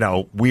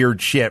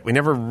 weird shit. We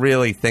never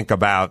really think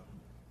about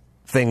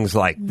things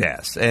like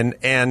this. And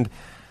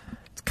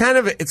it's kind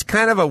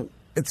of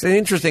it's an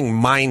interesting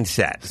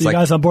mindset. It's you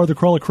guys on board the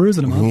Corolla Cruise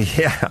in a month.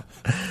 Yeah.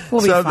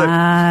 We'll be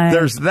fine.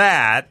 There's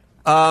that.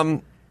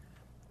 But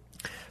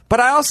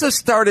I also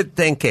started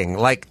thinking,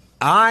 like,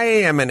 I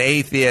am an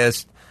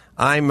atheist.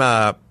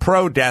 I'm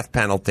pro-death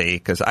penalty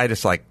because I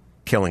just like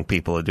killing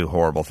people who do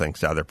horrible things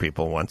to other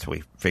people once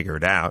we figure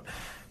it out.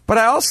 But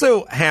I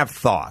also have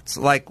thoughts.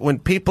 Like when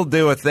people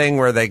do a thing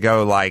where they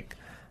go like,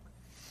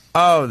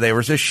 oh, there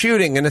was a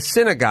shooting in a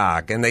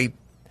synagogue and they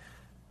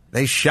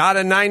shot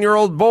a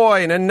 9-year-old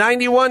boy and a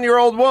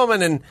 91-year-old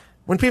woman. And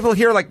when people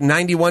hear like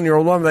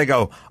 91-year-old woman, they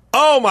go,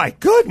 oh, my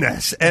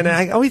goodness. And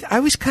I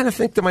always kind of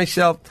think to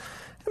myself,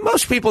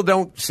 most people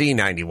don't see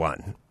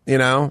 91.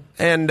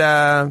 And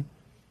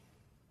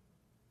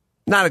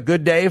not a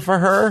good day for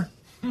her.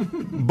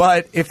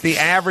 But if the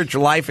average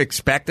life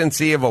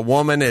expectancy of a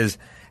woman is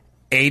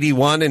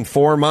 81 in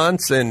 4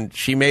 months and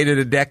she made it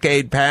a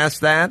decade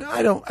past that,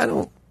 I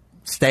don't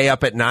stay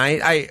up at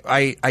night.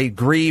 I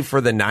agree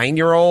for the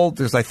 9-year-old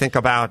because I think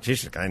about,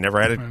 Jesus, guy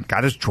never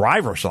got his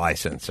driver's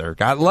license or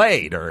got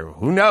laid or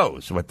who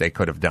knows what they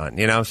could have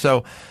done,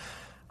 So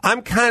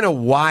I'm kind of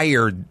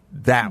wired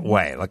that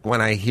way. Like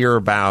when I hear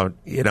about,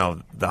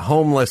 the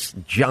homeless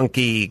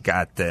junkie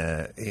got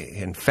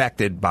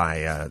infected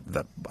by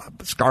the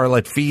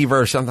scarlet fever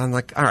or something, I'm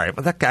like, all right,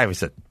 well, that guy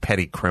was a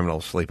petty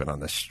criminal sleeping on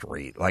the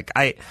street. Like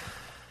I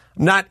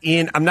do not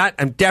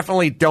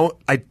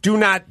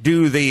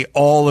do the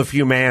all of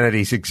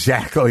humanity's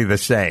exactly the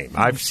same.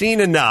 I've seen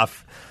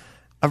enough.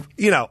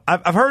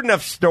 I've heard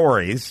enough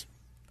stories.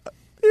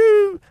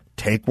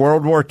 Take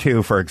World War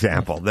II, for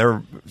example. There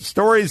are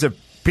stories of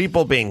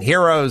people being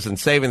heroes and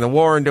saving the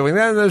war and doing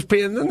that.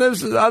 And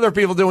there's other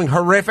people doing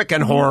horrific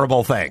and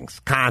horrible things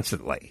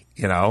constantly,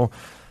 There's a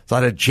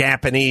lot of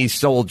Japanese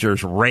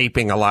soldiers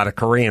raping a lot of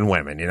Korean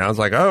women, It's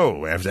like,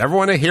 oh, is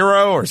everyone a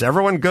hero or is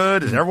everyone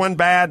good? Is everyone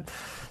bad?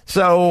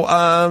 So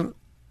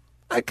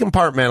I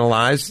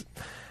compartmentalize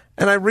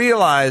and I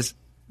realize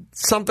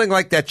something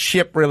like that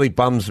ship really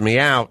bums me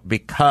out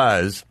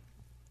because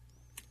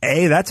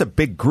that's a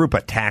big group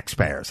of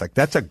taxpayers. Like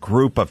that's a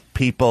group of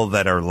people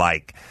that are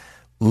like,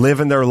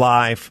 living their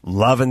life,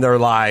 loving their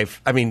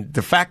life. I mean,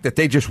 the fact that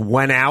they just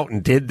went out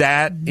and did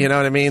that, you know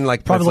what I mean?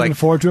 Like probably looking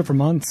forward to it for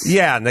months.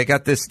 Yeah, and they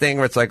got this thing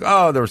where it's like,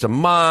 oh, there was a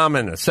mom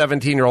and a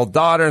 17-year-old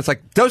daughter. And it's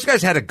like, those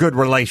guys had a good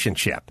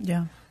relationship.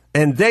 Yeah.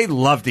 And they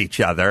loved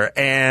each other,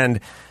 and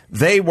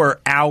they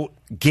were out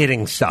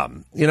getting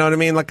some. You know what I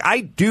mean? Like, I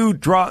do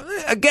draw...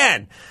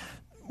 Again,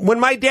 when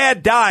my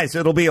dad dies,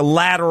 it'll be a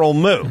lateral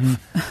move.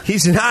 Mm-hmm.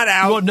 He's not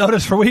out... You won't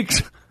notice for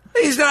weeks.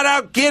 He's not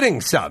out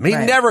getting some. He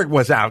never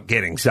was out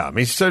getting some.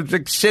 He's sort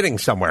of sitting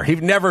somewhere.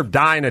 He'd never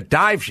die in a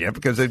dive ship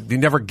because he'd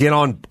never get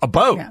on a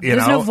boat. Yeah.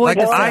 There's no void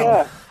to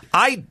fill.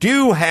 I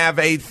do have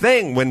a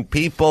thing when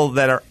people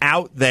that are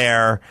out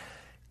there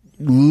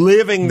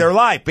living their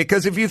life.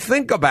 Because if you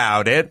think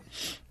about it,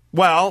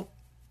 well,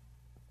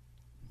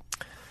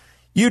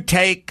 you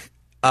take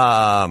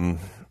homeless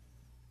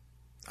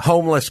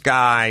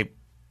guy,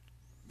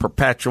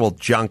 perpetual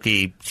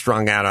junkie,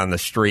 strung out on the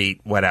street,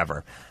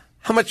 whatever.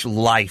 How much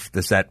life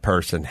does that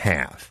person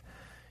have?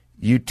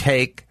 You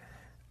take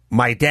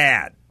my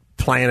dad,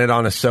 planted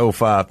on a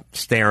sofa,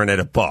 staring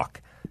at a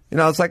book.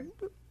 It's like,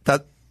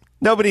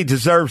 nobody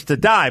deserves to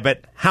die,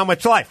 but how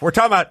much life? We're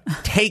talking about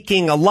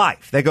taking a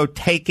life. They go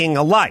taking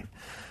a life.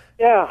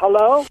 Yeah,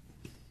 hello?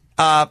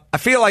 I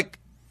feel like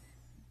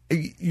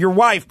your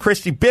wife,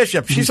 Christy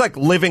Bishop, she's like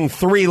living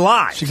 3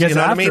 lives. She gets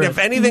what I mean? it. If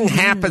anything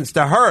happens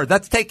to her,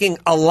 that's taking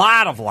a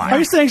lot of life. Are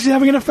you saying she's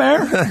having an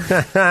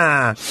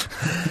affair?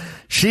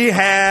 She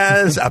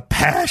has a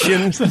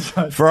passion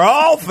for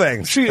all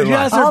things. She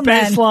has her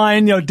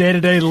baseline,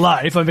 day-to-day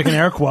life. I'm making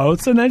air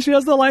quotes, and then she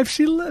has the life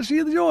she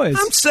enjoys.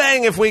 I'm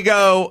saying if we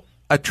go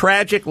a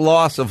tragic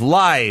loss of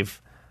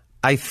life,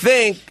 I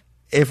think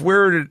if we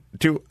were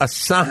to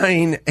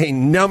assign a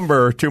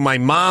number to my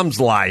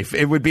mom's life,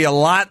 it would be a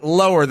lot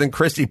lower than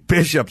Christy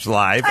Bishop's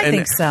life. I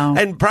think so.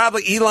 And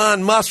probably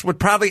Elon Musk would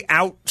probably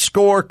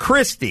outscore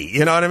Christy.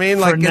 You know what I mean?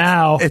 For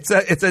now. It's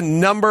a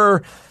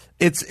number...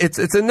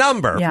 It's a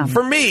number. Yeah.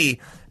 For me,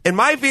 and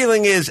my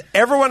feeling is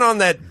everyone on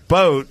that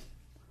boat,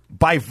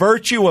 by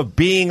virtue of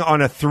being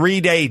on a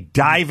 3-day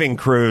diving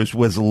cruise,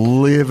 was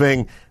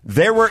living,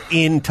 they were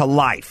into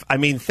life. I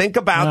mean, think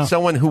about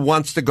someone who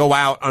wants to go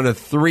out on a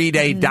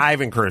 3-day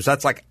diving cruise.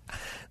 That's like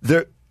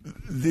the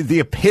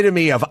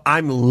epitome of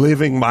I'm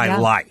living my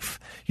life.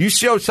 You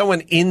show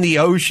someone in the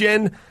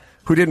ocean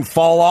who didn't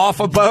fall off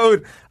a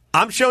boat,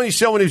 I'm showing you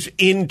someone who's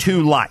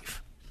into life.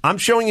 I'm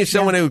showing you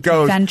someone who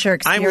goes, I'm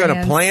going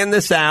to plan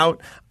this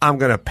out. I'm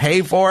going to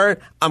pay for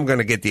it. I'm going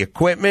to get the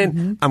equipment.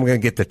 Mm-hmm. I'm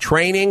going to get the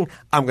training.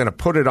 I'm going to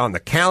put it on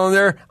the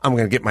calendar. I'm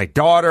going to get my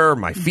daughter,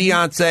 my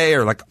fiance,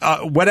 or like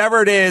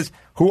whatever it is,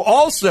 who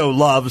also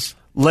loves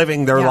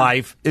living their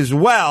life as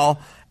well,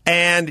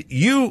 and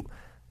you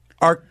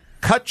are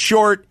cut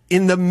short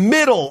in the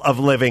middle of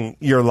living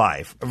your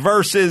life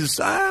versus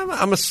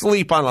I'm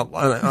asleep on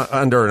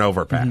under an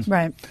overpass.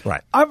 Right.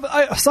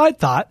 A side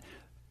thought.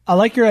 I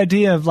like your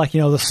idea of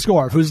the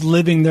score of who's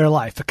living their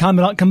life,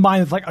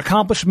 combined with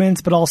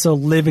accomplishments, but also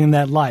living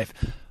that life.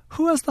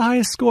 Who has the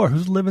highest score?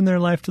 Who's living their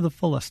life to the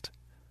fullest?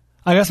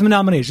 I got some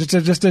nominees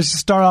just to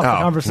start off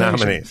the conversation.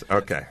 Nominees,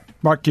 okay.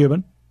 Mark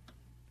Cuban,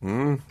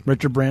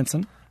 Richard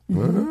Branson,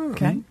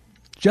 okay,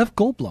 Jeff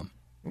Goldblum.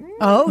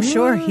 Oh,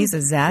 sure, he's a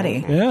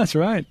zaddy. Yeah, that's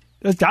right.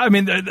 I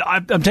mean,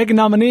 I'm taking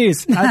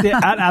nominees at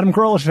Adam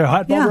Carolla Show.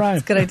 At Bob Ryan.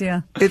 That's a good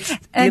idea.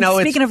 And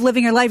speaking of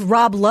living your life,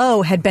 Rob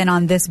Lowe had been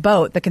on this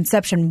boat, the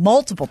Conception,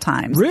 multiple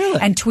times.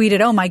 Really? And tweeted,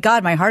 "Oh my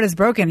God, my heart is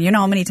broken. You know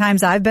how many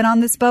times I've been on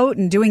this boat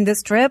and doing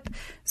this trip."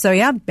 So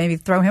yeah, maybe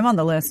throw him on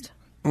the list.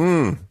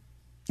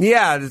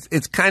 Yeah,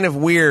 it's kind of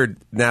weird.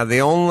 Now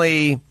the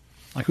only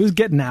who's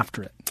getting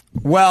after it?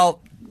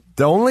 Well,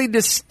 the only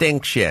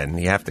distinction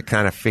you have to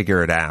kind of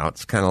figure it out.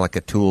 It's kind of like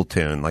a Tool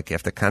tune. Like you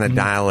have to kind of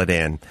dial it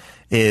in.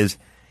 Is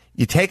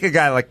you take a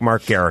guy like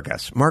Mark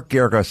Garagos. Mark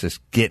Garagos is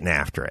getting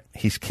after it.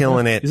 He's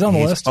killing it. He's on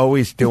the list.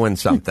 Always doing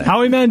something.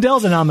 Howie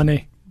Mandel's a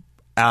nominee.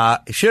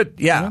 Should,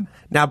 yeah.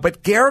 Now,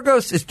 but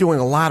Garagos is doing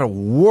a lot of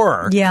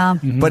work. Yeah.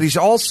 But he's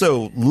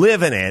also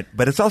living it,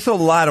 but it's also a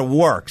lot of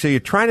work. So you're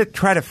trying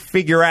to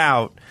figure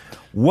out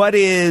what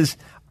is...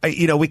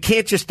 we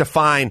can't just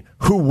define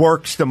who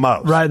works the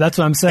most. Right, that's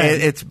what I'm saying.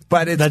 It's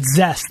that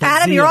zest. That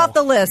Adam, zeal. you're off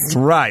the list.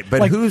 Right,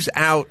 but who's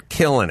out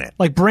killing it?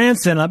 Like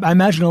Branson, I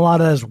imagine a lot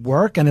of his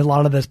work and a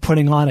lot of this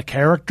putting on a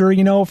character,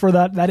 for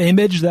that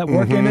image, that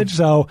work image.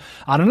 So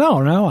I don't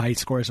know how he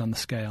scores on the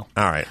scale.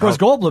 All right. Whereas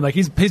Goldblum,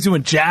 he's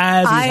doing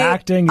jazz, he's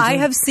acting. I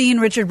have seen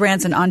Richard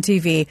Branson on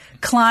TV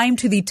climb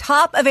to the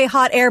top of a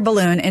hot air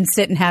balloon and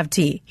sit and have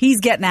tea. He's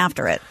getting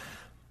after it.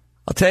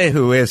 I'll tell you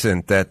who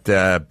isn't, that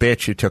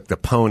bitch who took the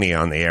pony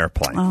on the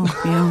airplane.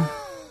 Oh, yeah.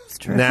 It's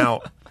true.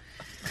 Now,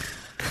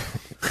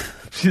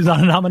 she's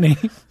not a nominee.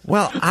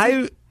 Well,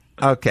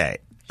 okay.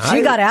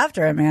 She got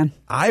after it, man.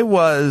 I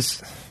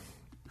was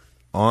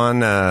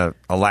on an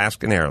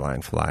Alaskan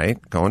airline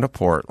flight going to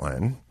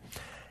Portland,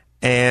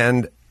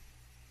 and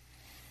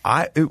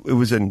it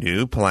was a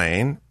new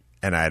plane,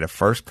 and I had a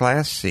first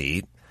class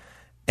seat,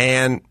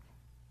 and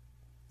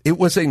it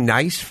was a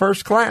nice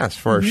first class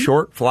for a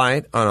short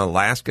flight on an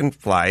Alaskan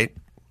flight.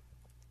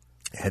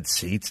 Had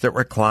seats that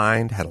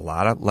reclined, had a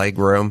lot of leg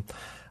room,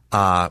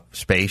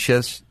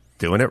 spacious,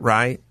 doing it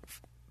right,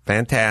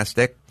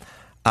 fantastic.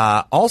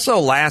 Also,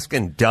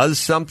 Alaskan does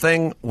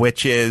something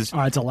which is...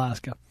 Oh, it's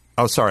Alaska.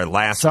 Oh, sorry,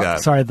 Alaska.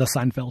 Sorry, the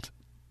Seinfeld.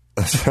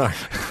 Sorry.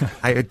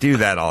 I do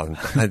that all.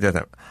 I do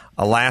that.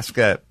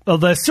 Alaska. Well,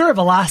 they serve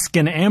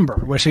Alaskan Amber,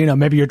 which,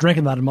 maybe you're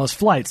drinking that on most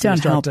flights.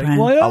 Don't help,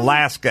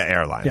 Alaska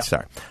Airlines, Yeah.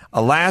 sorry.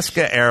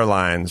 Alaska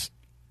Airlines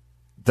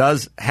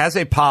has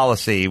a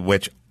policy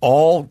which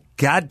all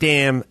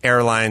goddamn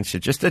airlines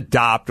should just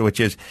adopt, which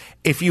is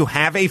if you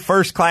have a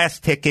first class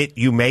ticket,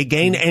 you may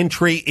gain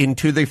entry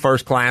into the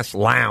first class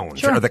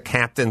lounge or the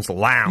captain's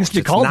lounge. Used to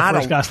be called the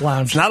first class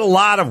lounge. It's not a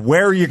lot of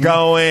where you're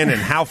going and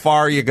how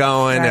far you're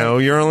going. Right. No,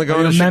 you're only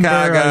going to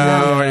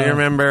Chicago. You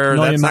remember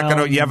that's not going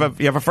to. You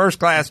have a first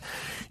class.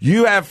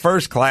 You have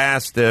first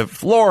class to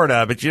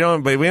Florida, but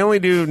but we only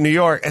do New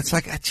York. It's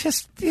like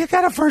you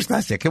got a first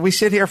class ticket. Can we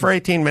sit here for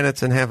 18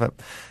 minutes and have a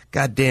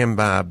goddamn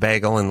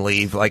bagel and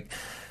leave? Like.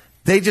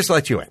 They just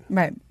let you in.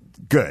 Right.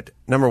 Good.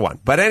 Number one.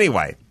 But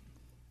anyway,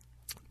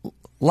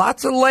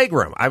 lots of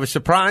legroom. I was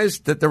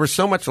surprised that there was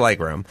so much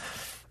legroom.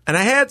 And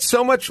I had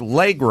so much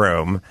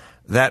legroom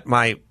that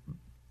my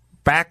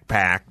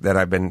backpack that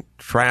I've been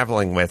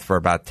traveling with for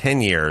about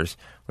 10 years,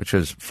 which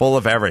was full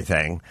of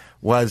everything,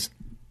 was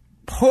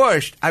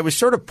pushed. I was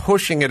sort of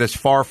pushing it as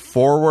far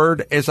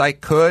forward as I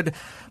could.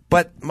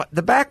 But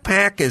the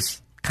backpack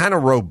is kind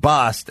of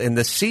robust, and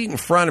the seat in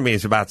front of me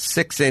is about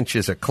 6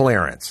 inches of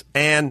clearance.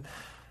 And...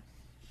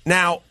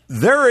 now,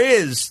 there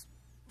is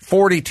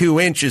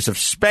 42 inches of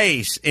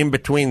space in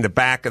between the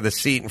back of the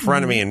seat in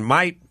front of me and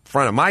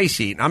front of my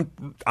seat. I'm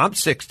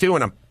 6'2",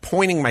 and I'm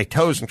pointing my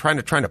toes and trying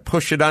to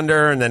push it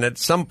under. And then at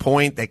some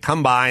point, they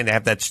come by and they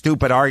have that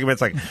stupid argument.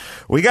 It's like,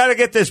 we got to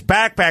get this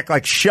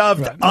backpack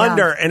shoved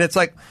under. Yeah. And it's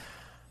like,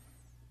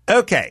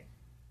 okay,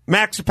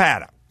 Max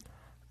Zapata,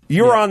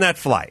 you were on that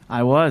flight.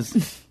 I was.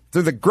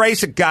 Through the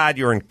grace of God,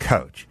 you're in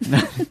coach.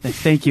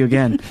 Thank you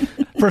again.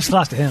 First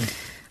class to him.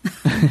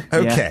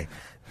 Okay. Yeah.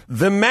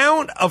 The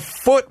amount of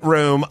foot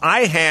room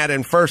I had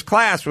in first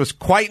class was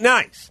quite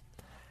nice.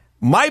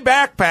 My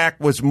backpack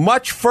was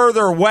much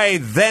further away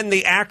than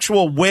the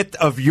actual width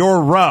of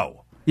your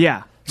row.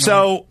 Yeah.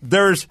 So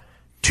there's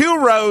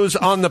 2 rows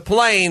on the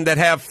plane that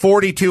have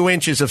 42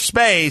 inches of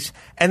space,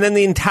 and then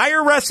the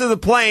entire rest of the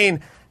plane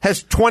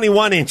has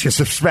 21 inches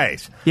of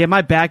space. Yeah,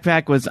 my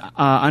backpack was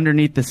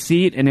underneath the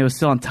seat, and it was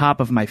still on top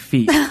of my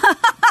feet.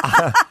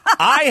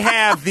 I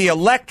have the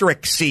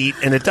electric seat,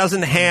 and it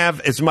doesn't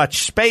have as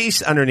much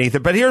space underneath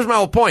it. But here's my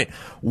whole point.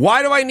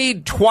 Why do I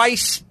need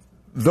twice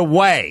the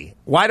way?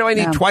 Why do I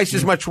need twice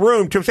as much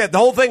room to stand? The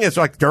whole thing is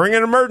like during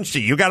an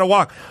emergency, you got to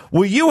walk.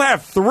 Well, you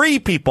have 3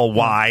 people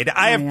wide.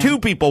 I have 2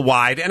 people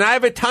wide, and I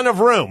have a ton of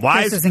room.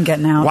 Why isn't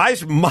getting out?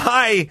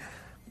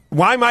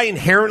 Why am I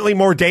inherently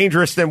more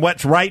dangerous than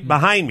what's right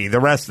behind me, the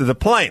rest of the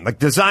plane? Like,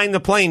 design the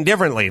plane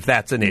differently if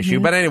that's an issue.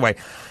 But anyway,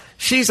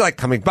 she's like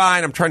coming by,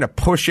 and I'm trying to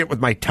push it with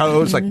my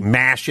toes, like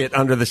mash it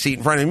under the seat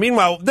in front of me.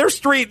 Meanwhile,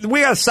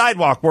 we got a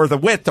sidewalk worth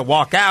of width to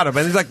walk out of,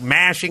 and he's like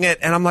mashing it,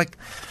 and I'm like,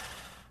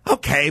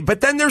 okay,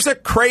 but then there's a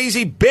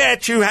crazy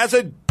bitch who has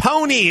a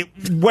pony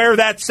where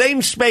that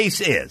same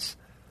space is.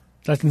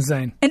 That's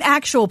insane. An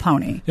actual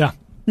pony. Yeah.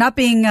 Not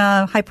being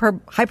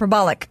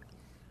hyperbolic.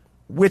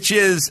 Which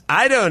is,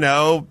 I don't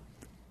know,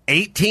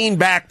 18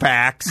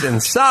 backpacks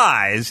in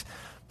size,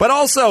 but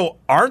also,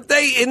 aren't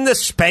they in the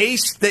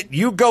space that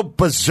you go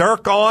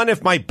berserk on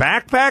if my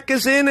backpack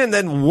is in? And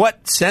then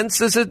what sense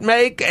does it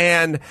make?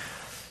 And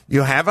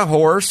you have a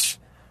horse.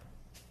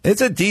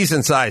 It's a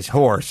decent-sized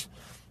horse.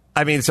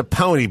 I mean, it's a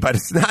pony, but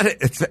it's not.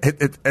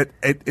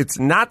 It's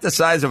not the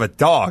size of a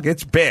dog.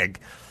 It's big,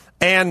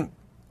 and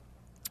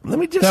let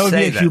me just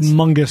say that would be a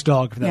humongous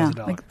dog if that was a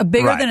dog. Like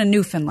bigger than a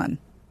Newfoundland.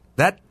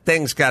 That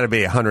thing's got to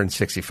be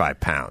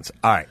 165 pounds.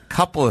 All right,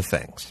 couple of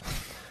things.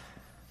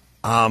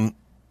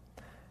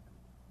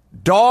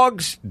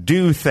 Dogs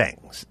do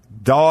things.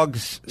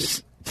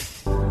 Dogs.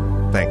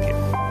 Thank you.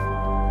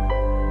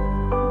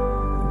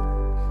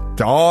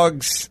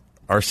 Dogs.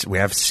 We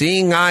have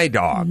seeing eye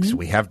dogs.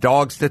 We have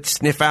dogs that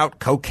sniff out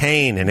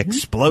cocaine and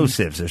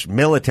explosives. There's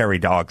military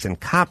dogs and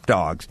cop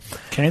dogs.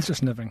 Cancer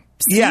sniffing.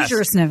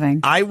 Seizure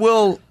sniffing. I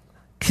will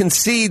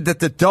concede that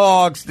the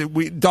dogs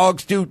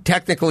do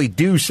technically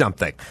do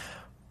something.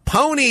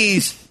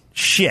 Ponies,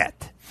 shit.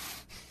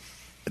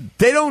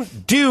 They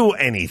don't do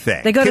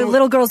anything. They go to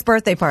little girls'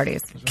 birthday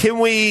parties. Can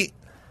we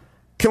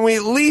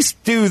at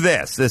least do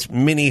this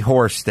mini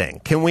horse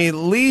thing? Can we at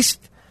least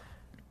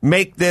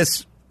make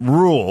this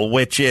rule,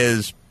 which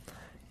is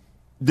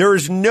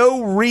there's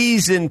no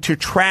reason to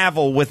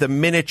travel with a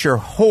miniature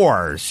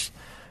horse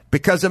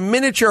because a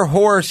miniature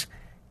horse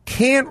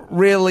can't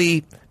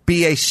really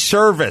be a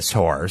service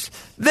horse.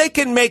 They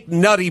can make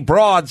nutty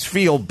broads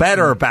feel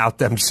better about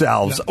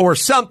themselves or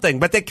something,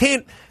 but they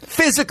can't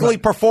physically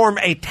perform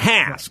a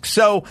task.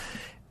 So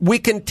we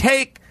can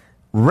take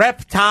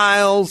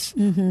reptiles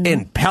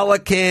and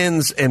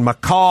pelicans and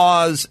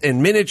macaws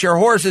and miniature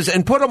horses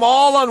and put them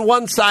all on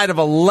one side of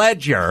a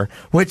ledger,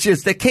 which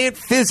is they can't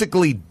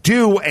physically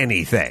do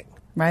anything.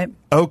 Right.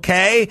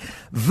 Okay?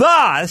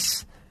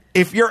 Thus,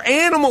 if your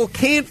animal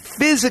can't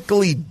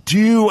physically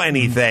do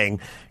anything,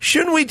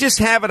 shouldn't we just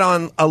have it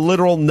on a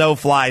literal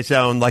no-fly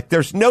zone? Like,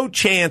 there's no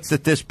chance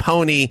that this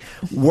pony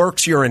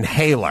works your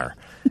inhaler.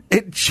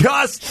 It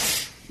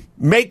just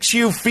makes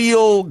you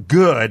feel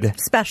good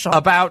special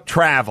about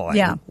traveling,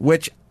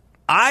 which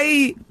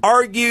I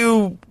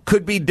argue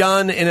could be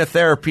done in a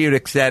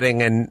therapeutic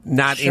setting and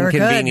not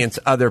inconvenience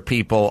other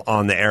people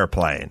on the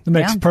airplane. It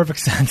makes perfect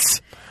sense.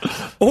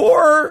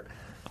 Or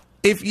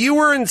if you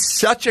were in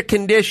such a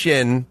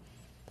condition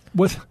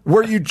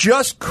where you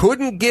just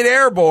couldn't get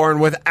airborne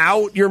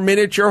without your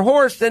miniature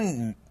horse,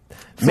 then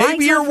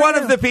maybe you're one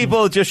of the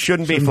people that just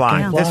shouldn't be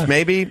flying. Just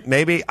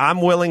maybe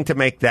I'm willing to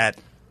make that.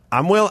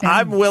 I'm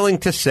willing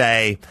to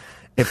say,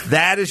 if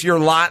that is your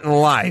lot in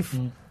life,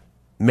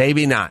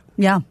 maybe not.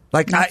 Yeah.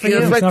 Like I think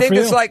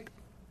it's like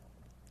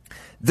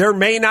there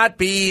may not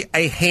be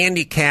a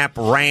handicap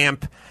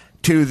ramp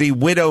to the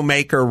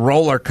Widowmaker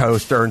roller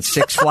coaster in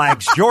Six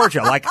Flags,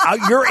 Georgia. Like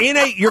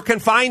you're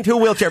confined to a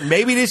wheelchair.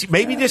 Maybe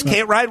you just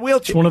can't ride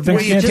wheelchair. One of the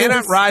things you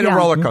cannot ride a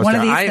roller coaster. One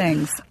of these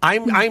things.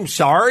 I'm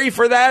sorry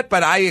for that,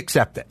 but I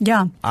accept it.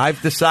 Yeah.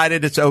 I've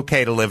decided it's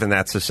okay to live in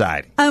that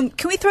society. Can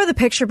we throw the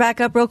picture back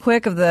up real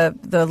quick of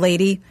the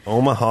lady?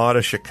 Omaha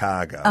to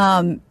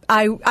Chicago.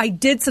 I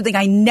did something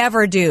I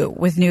never do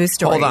with news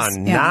stories. Hold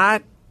on.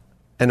 Not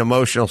an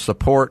emotional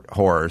support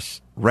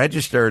horse,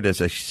 registered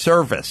as a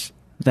service.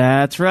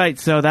 That's right.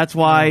 So that's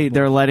why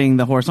they're letting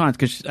the horse on. It's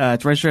because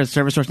it's registered as a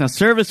service horse. Now,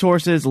 service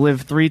horses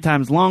live 3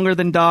 times longer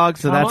than dogs,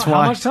 so that's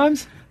why. How much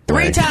times?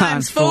 3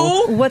 times,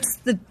 fool. What's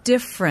the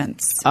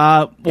difference?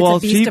 Well, it's a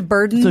beast of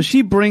burden? So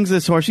she brings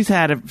this horse. She's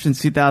had it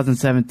since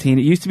 2017.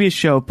 It used to be a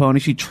show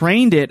pony. She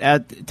trained it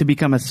to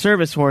become a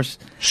service horse.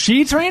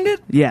 She trained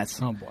it?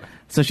 Yes. Oh, boy.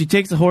 So she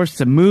takes the horse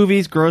to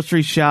movies,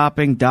 grocery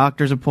shopping,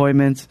 doctor's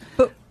appointments.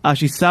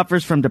 She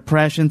suffers from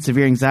depression,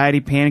 severe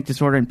anxiety, panic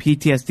disorder, and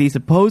PTSD.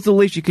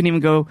 Supposedly, she couldn't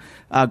even go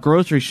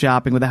grocery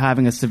shopping without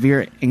having a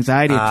severe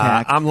anxiety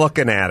attack. I'm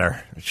looking at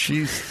her.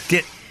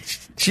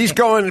 She's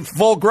going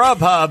full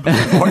Grubhub,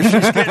 or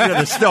she's getting to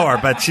the store,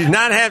 but she's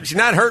not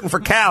hurting for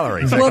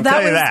calories. Well, I can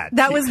tell you that.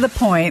 That was the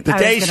point. The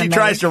day she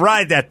tries to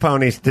ride that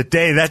pony, the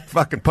day that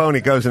fucking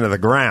pony goes into the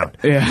ground.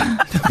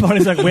 Yeah, the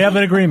pony's like, we have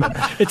an agreement.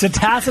 It's a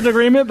tacit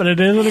agreement, but it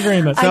is an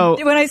agreement. So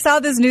when I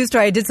saw this news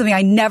story, I did something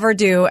I never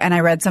do, and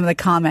I read some of the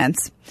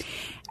comments.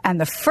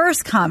 And the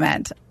first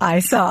comment I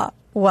saw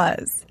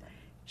was,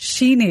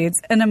 "She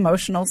needs an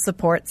emotional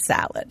support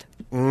salad."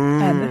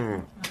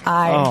 And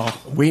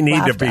we need to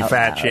laughed be out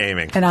fat loud.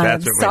 shaming. And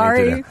That's I'm what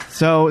sorry. we need to do.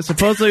 So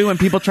supposedly when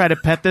people try to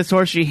pet this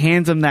horse, she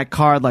hands them that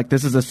card like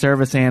this is a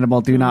service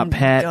animal, do not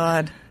pet.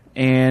 God.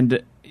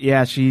 And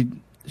yeah, she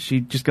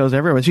just goes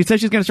everywhere. She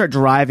said she's going to start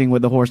driving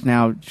with the horse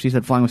now. She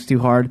said flying was too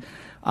hard.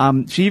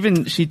 She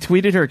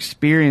tweeted her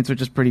experience,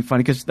 which is pretty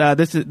funny because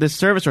this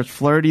service horse,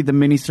 Flirty, the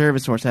mini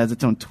service horse, has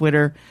its own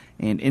Twitter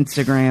and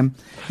Instagram.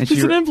 And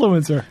She's an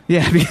influencer.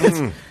 Yeah,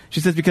 because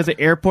she says because the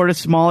airport is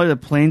smaller, the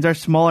planes are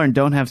smaller, and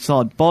don't have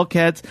solid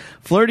bulkheads.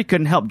 Flirty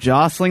couldn't help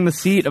jostling the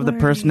seat of the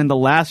person in the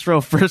last row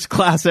first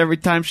class every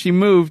time she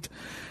moved.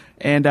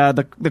 And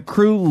the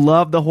crew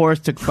loved the horse,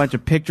 took a bunch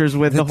of pictures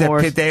with the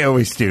horse. They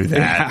always do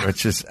that,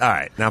 which is all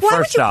right. Now, Why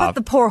first would you off, put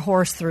the poor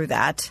horse through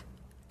that?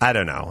 I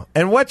don't know.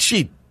 And what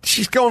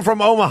she's going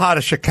from Omaha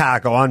to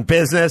Chicago on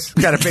business,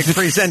 got a big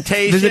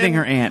presentation. Visiting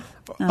her aunt.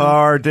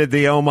 Or did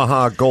the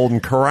Omaha Golden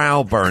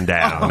Corral burn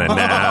down and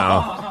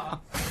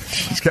now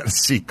she's got to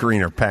seek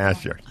greener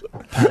pastures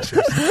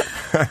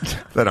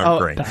that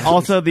aren't green.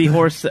 Also, the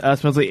horse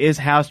supposedly is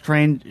house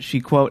trained.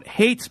 She, quote,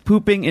 hates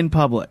pooping in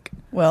public.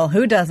 Well,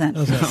 who doesn't?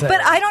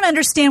 But I don't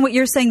understand what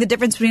you're saying. The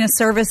difference between a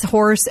service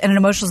horse and an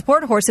emotional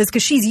support horse is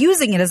because she's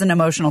using it as an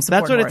emotional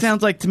support That's what horse. it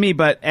sounds like to me,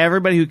 but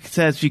everybody who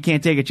says she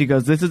can't take it, she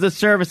goes, this is a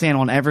service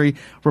animal, and every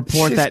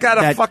report She's that...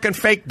 got a fucking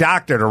fake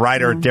doctor to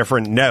write her a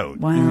different note.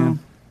 Wow.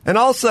 And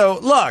also,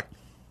 look,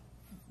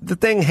 the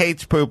thing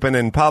hates pooping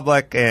in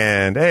public,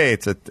 and hey,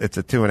 it's a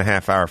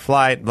 2.5-hour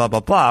flight, blah,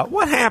 blah, blah.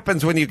 What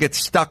happens when you get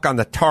stuck on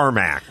the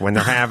tarmac when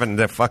they're having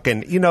the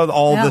fucking,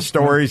 all the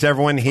stories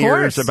everyone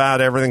hears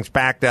about everything's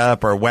backed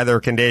up or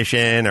weather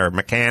condition or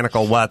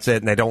mechanical what's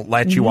it, and they don't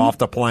let you off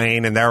the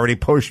plane and they're already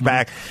pushed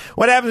back.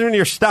 What happens when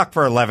you're stuck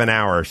for 11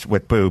 hours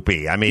with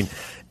poopy? I mean,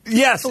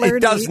 yes, Flirty. it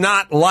does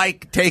not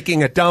like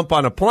taking a dump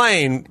on a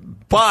plane,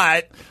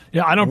 but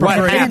yeah, I don't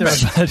prefer it either.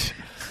 But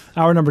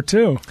hour number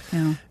 2.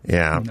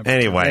 Yeah.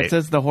 Anyway, it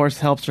says the horse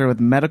helps her with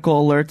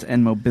medical alerts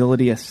and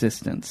mobility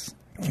assistance.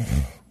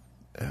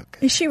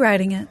 Is she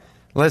riding it?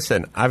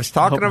 listen, I was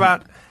talking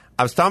about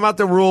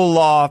the rule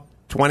law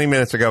 20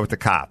 minutes ago with the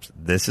cops.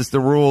 This is the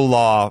rule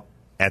law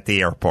at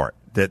the airport.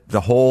 That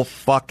the whole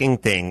fucking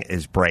thing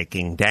is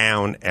breaking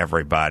down,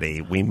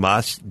 everybody. We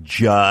must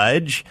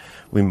judge.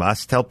 We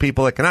must tell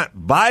people it cannot.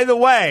 By the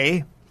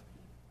way,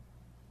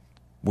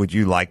 would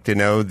you like to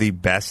know the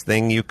best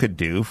thing you could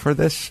do for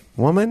this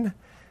woman?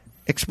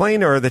 Explain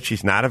to her that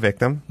she's not a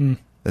victim,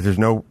 that there's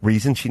no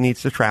reason she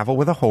needs to travel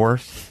with a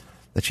horse,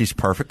 that she's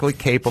perfectly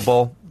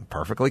capable,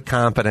 perfectly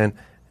competent.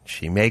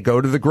 She may go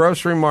to the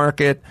grocery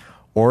market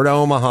or to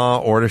Omaha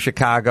or to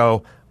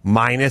Chicago,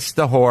 minus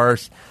the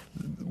horse.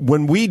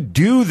 When we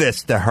do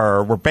this to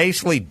her, we're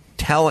basically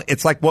telling,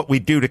 it's like what we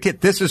do to kids.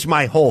 This is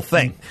my whole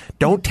thing.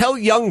 Don't tell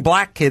young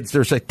black kids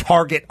there's a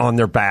target on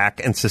their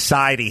back and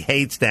society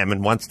hates them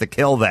and wants to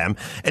kill them.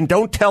 And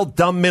don't tell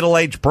dumb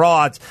middle-aged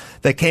broads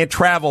they can't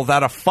travel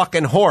without a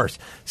fucking horse.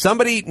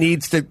 Somebody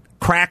needs to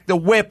crack the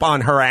whip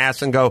on her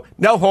ass and go,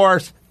 no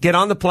horse, get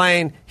on the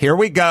plane, here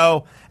we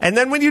go. And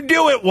then when you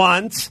do it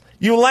once,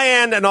 you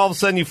land and all of a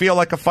sudden you feel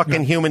like a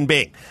fucking human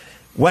being.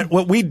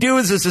 What we do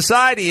as a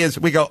society is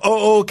we go,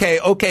 oh,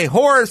 okay,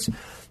 horse,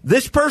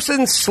 this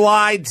person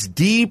slides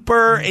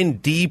deeper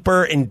and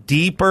deeper and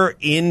deeper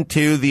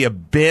into the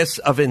abyss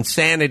of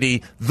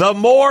insanity the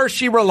more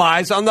she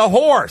relies on the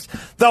horse.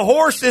 The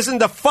horse isn't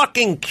the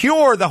fucking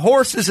cure. The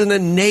horse is an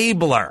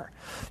enabler.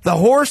 The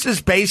horse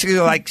is basically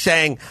like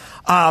saying,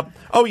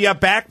 oh, you have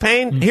back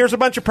pain? Here's a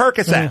bunch of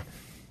Percocet.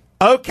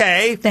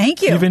 Okay.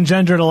 Thank you. You've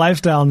engendered a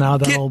lifestyle now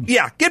that'll...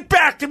 Get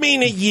back to me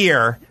in a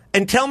year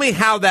and tell me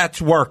how that's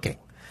working.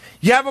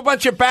 You have a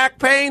bunch of back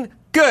pain?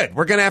 Good.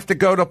 We're going to have to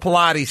go to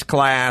Pilates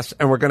class,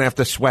 and we're going to have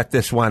to sweat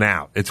this one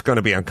out. It's going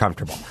to be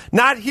uncomfortable.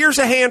 Not, here's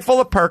a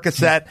handful of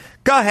Percocet.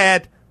 Go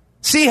ahead.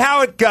 See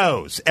how it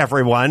goes,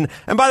 everyone.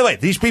 And by the way,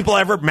 these people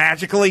ever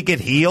magically get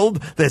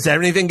healed? Does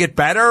anything get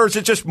better, or is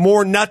it just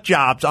more nut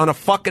jobs on a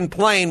fucking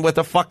plane with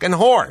a fucking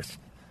horse?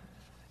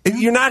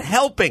 You're not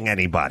helping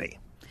anybody.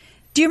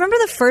 Do you remember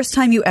the first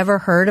time you ever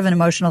heard of an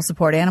emotional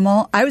support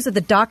animal? I was at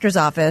the doctor's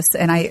office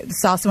and I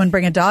saw someone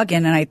bring a dog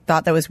in and I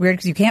thought that was weird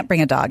because you can't bring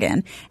a dog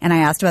in. And I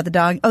asked about the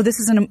dog. Oh, this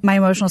is my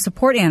emotional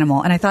support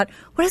animal. And I thought,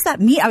 what does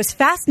that mean? I was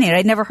fascinated.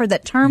 I'd never heard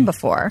that term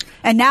before.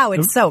 And now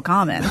it's so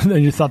common.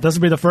 Then you thought this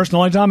would be the first and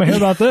only time I hear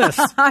about this.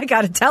 I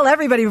got to tell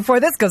everybody before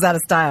this goes out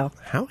of style.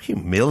 How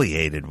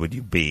humiliated would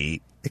you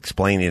be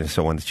explaining to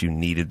someone that you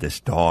needed this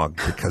dog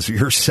because of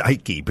your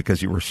psyche,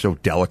 because you were so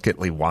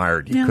delicately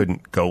wired you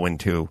couldn't go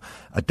into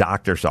a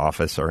doctor's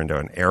office or into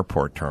an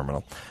airport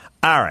terminal?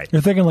 All right.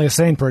 You're thinking like a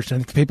sane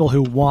person. People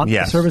who want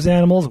service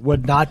animals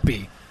would not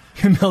be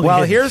humiliated.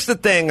 Well, here's the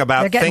thing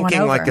about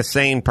thinking like a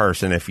sane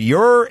person. If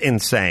you're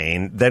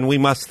insane, then we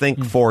must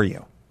think for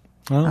you.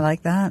 Well, I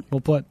like that. Well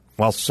put.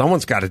 Well,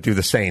 someone's got to do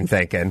the sane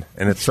thinking,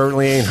 and it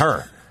certainly ain't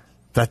her.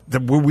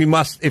 We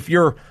must. If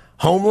you're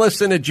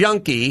homeless and a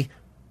junkie,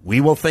 we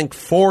will think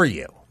for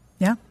you.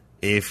 Yeah.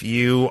 If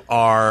you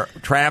are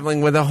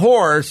traveling with a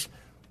horse,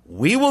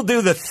 we will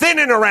do the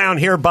thinning around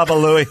here,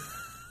 Bubba Louie.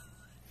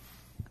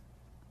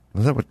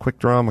 Was that what Quick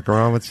Draw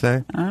McGraw would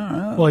say? I don't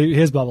know. Well,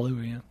 his Bubba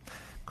Louie, yeah.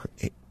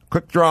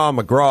 Quick Draw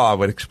McGraw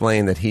would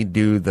explain that he'd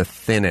do the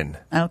thinning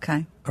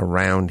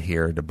around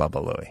here to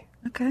Bubba Louie.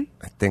 Okay.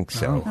 I think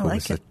so. I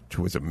like it.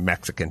 Who was a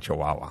Mexican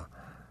Chihuahua.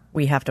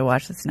 We have to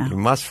watch this now. You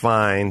must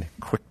find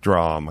Quick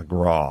Draw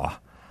McGraw.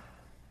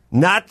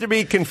 Not to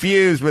be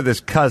confused with his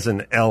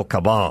cousin El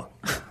Cabong.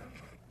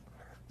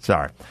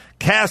 Sorry.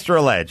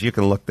 Castrol Edge. You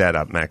can look that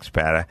up, Max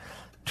Pata.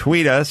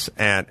 Tweet us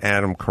at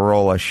Adam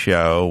Carolla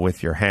Show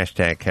with your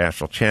hashtag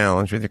Castrol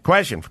Challenge, with your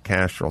question for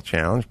Castrol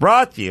Challenge.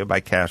 Brought to you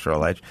by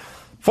Castrol Edge.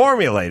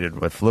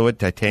 Formulated with fluid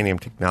titanium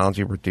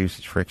technology,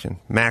 reduces friction,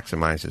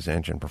 maximizes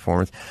engine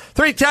performance.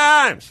 3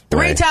 times!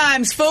 3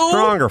 times, fool!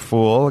 Stronger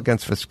fool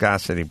against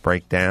viscosity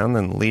breakdown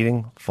than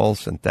leading full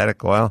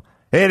synthetic oil.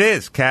 It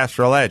is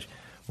Castrol Edge.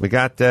 We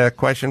got a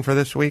question for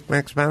this week,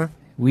 Max Pata?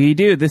 We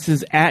do. This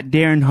is at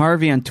Darren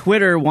Harvey on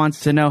Twitter, wants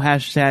to know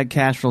hashtag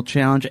Castrol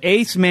Challenge.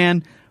 Ace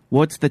Man,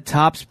 what's the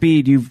top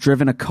speed you've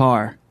driven a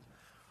car?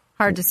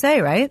 Hard to say,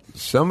 right?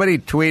 Somebody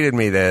tweeted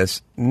me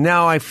this.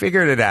 No, I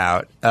figured it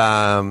out.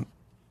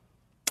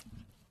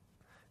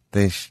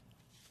 The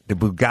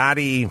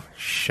Bugatti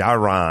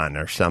Chiron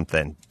or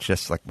something,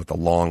 just like with a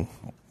long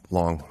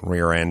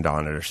rear end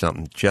on it or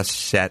something, just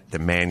set the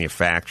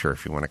manufacturer,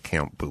 if you want to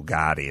count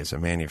Bugatti as a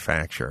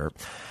manufacturer,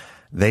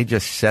 they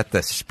just set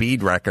the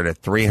speed record at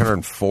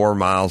 304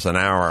 miles an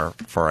hour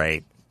for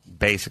a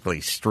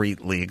basically street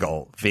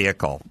legal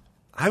vehicle.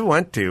 I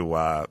went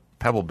to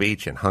Pebble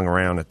Beach and hung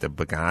around at the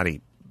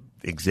Bugatti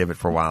exhibit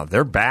for a while.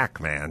 They're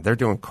back, man. They're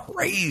doing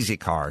crazy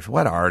cars.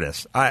 What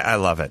artists. I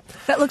love it.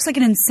 That looks like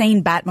an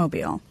insane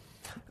Batmobile.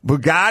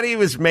 Bugatti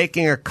was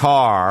making a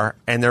car,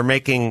 and they're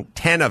making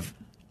 10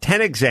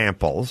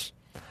 examples.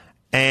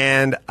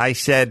 And I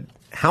said,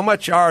 how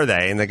much are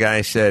they? And the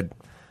guy said,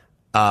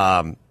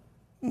 8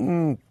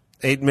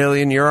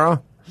 million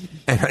euro.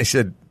 And I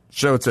said,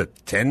 so it's a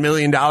 $10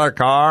 million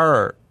car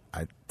or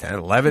a 10,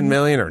 11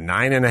 million or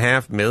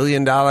 $9.5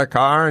 million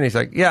car? And he's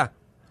like, yeah. Oh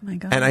my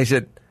God. And I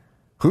said,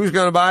 who's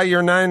going to buy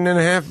your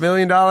 $9.5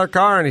 million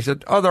car? And he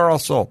said, oh, they're all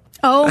sold.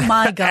 Oh,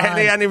 my God. And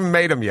they hadn't even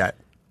made them yet.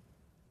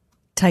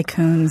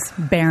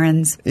 Tycoons,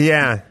 barons.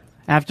 Yeah.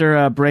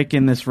 After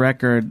breaking this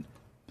record,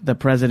 the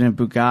president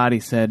of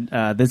Bugatti said,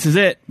 this is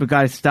it.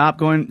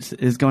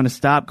 Bugatti is going to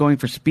stop going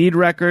for speed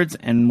records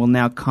and will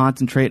now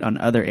concentrate on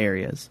other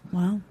areas.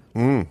 Wow.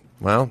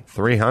 Well,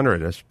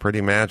 300 is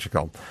pretty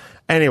magical.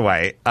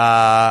 Anyway,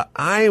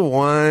 I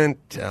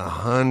want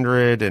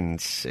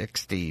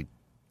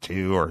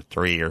 162 or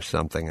 3 or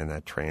something in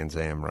that Trans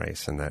Am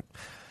race, and that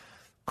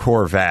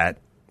Corvette.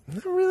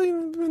 Not really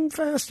been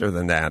faster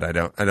than that, I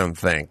don't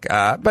think.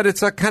 But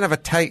it's a kind of a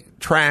tight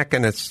track,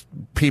 and it's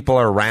people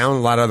are around.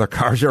 A lot of other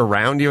cars are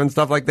around you and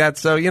stuff like that.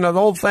 So, the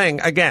whole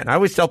thing, again, I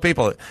always tell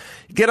people,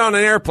 get on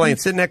an airplane,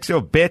 sit next to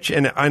a bitch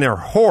and a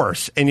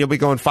horse, and you'll be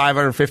going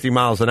 550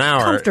 miles an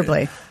hour.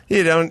 Comfortably.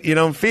 You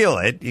don't feel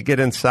it. You get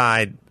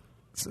inside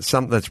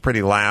something that's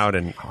pretty loud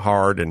and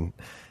hard and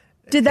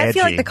Did that edgy.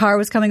 feel like the car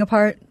was coming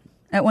apart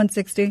at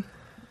 160?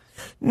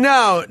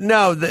 No.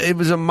 It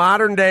was a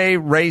modern-day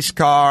race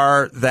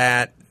car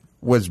that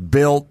was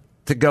built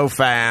to go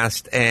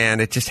fast, and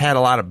it just had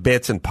a lot of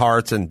bits and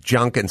parts and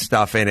junk and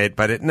stuff in it.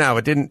 But it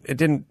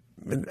didn't.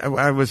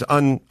 I was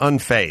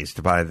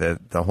unfazed by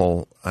the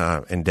whole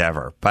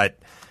endeavor.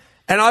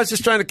 And I was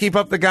just trying to keep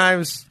up the guy who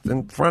was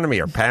in front of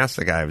me or pass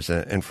the guy who was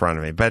in front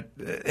of me.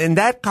 And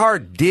that car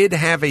did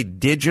have a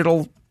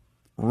digital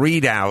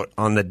readout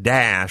on the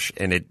dash,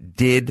 and it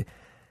did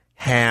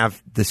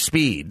have the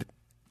speed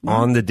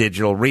on the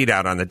digital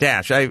readout on the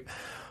dash. I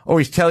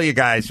always tell you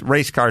guys,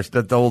 race cars,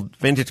 the old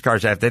vintage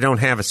cars they don't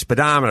have a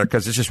speedometer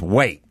because it's just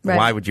weight. Right.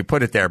 Why would you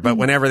put it there? But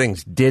when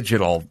everything's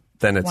digital,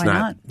 then it's Why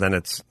not.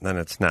 not?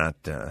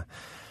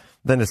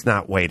 Then it's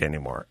not weight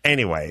anymore.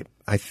 Anyway,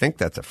 I think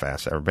that's a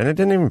fast ever been. It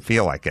didn't even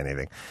feel like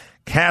anything.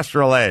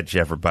 Castrol Edge,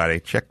 everybody.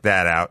 Check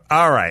that out.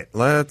 All right,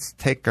 let's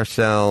take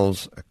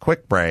ourselves a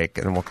quick break,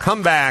 and we'll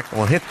come back, and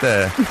we'll hit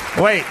the...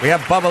 Wait, we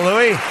have Bubba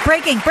Louie.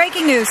 Breaking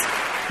news.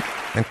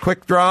 And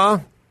Quick Draw.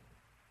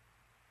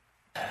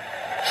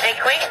 Say,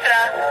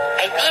 Quickstra,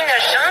 I think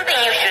there's something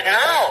you should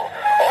know.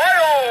 I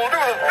don't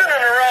do the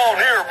thinning around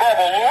here,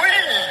 Bubba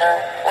Louie.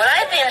 Well,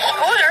 I think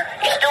Scooter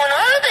is doing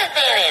all the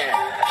thinning.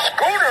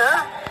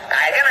 Scooter?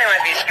 I think I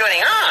might be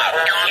scooting off.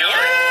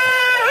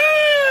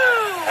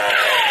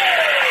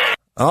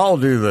 Yahoo! I'll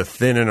do the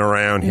thinning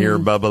around here,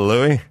 Bubba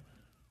Louie.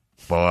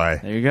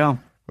 Boy. There you go.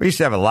 We used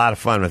to have a lot of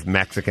fun with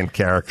Mexican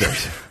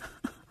characters.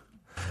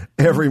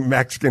 Every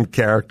Mexican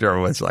character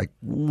was like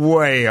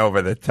way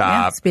over the top.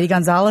 Yeah, Speedy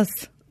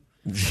Gonzalez.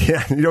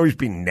 Yeah, you'd always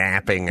be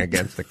napping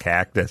against the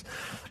cactus.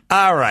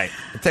 All right,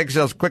 we'll take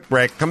ourselves a quick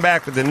break. Come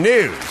back with the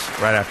news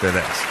right after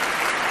this.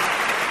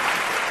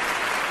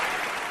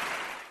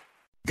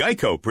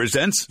 Geico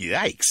presents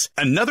Yikes,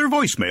 another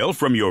voicemail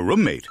from your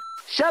roommate.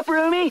 Sup,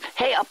 roomie?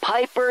 Hey, a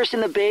pipe burst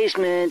in the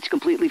basement. It's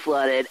completely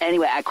flooded.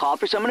 Anyway, I called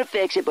for someone to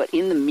fix it, but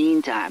in the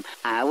meantime,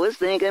 I was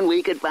thinking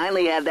we could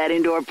finally have that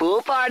indoor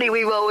pool party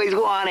we've always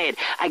wanted.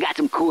 I got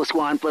some cool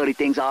swan floaty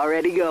things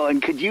already going.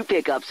 Could you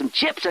pick up some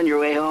chips on your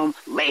way home?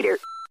 Later.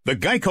 The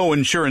Geico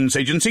Insurance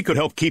Agency could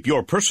help keep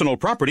your personal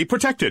property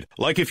protected,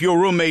 like if your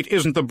roommate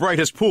isn't the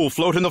brightest pool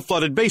float in the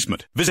flooded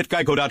basement. Visit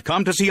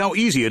geico.com to see how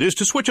easy it is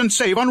to switch and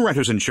save on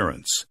renter's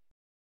insurance.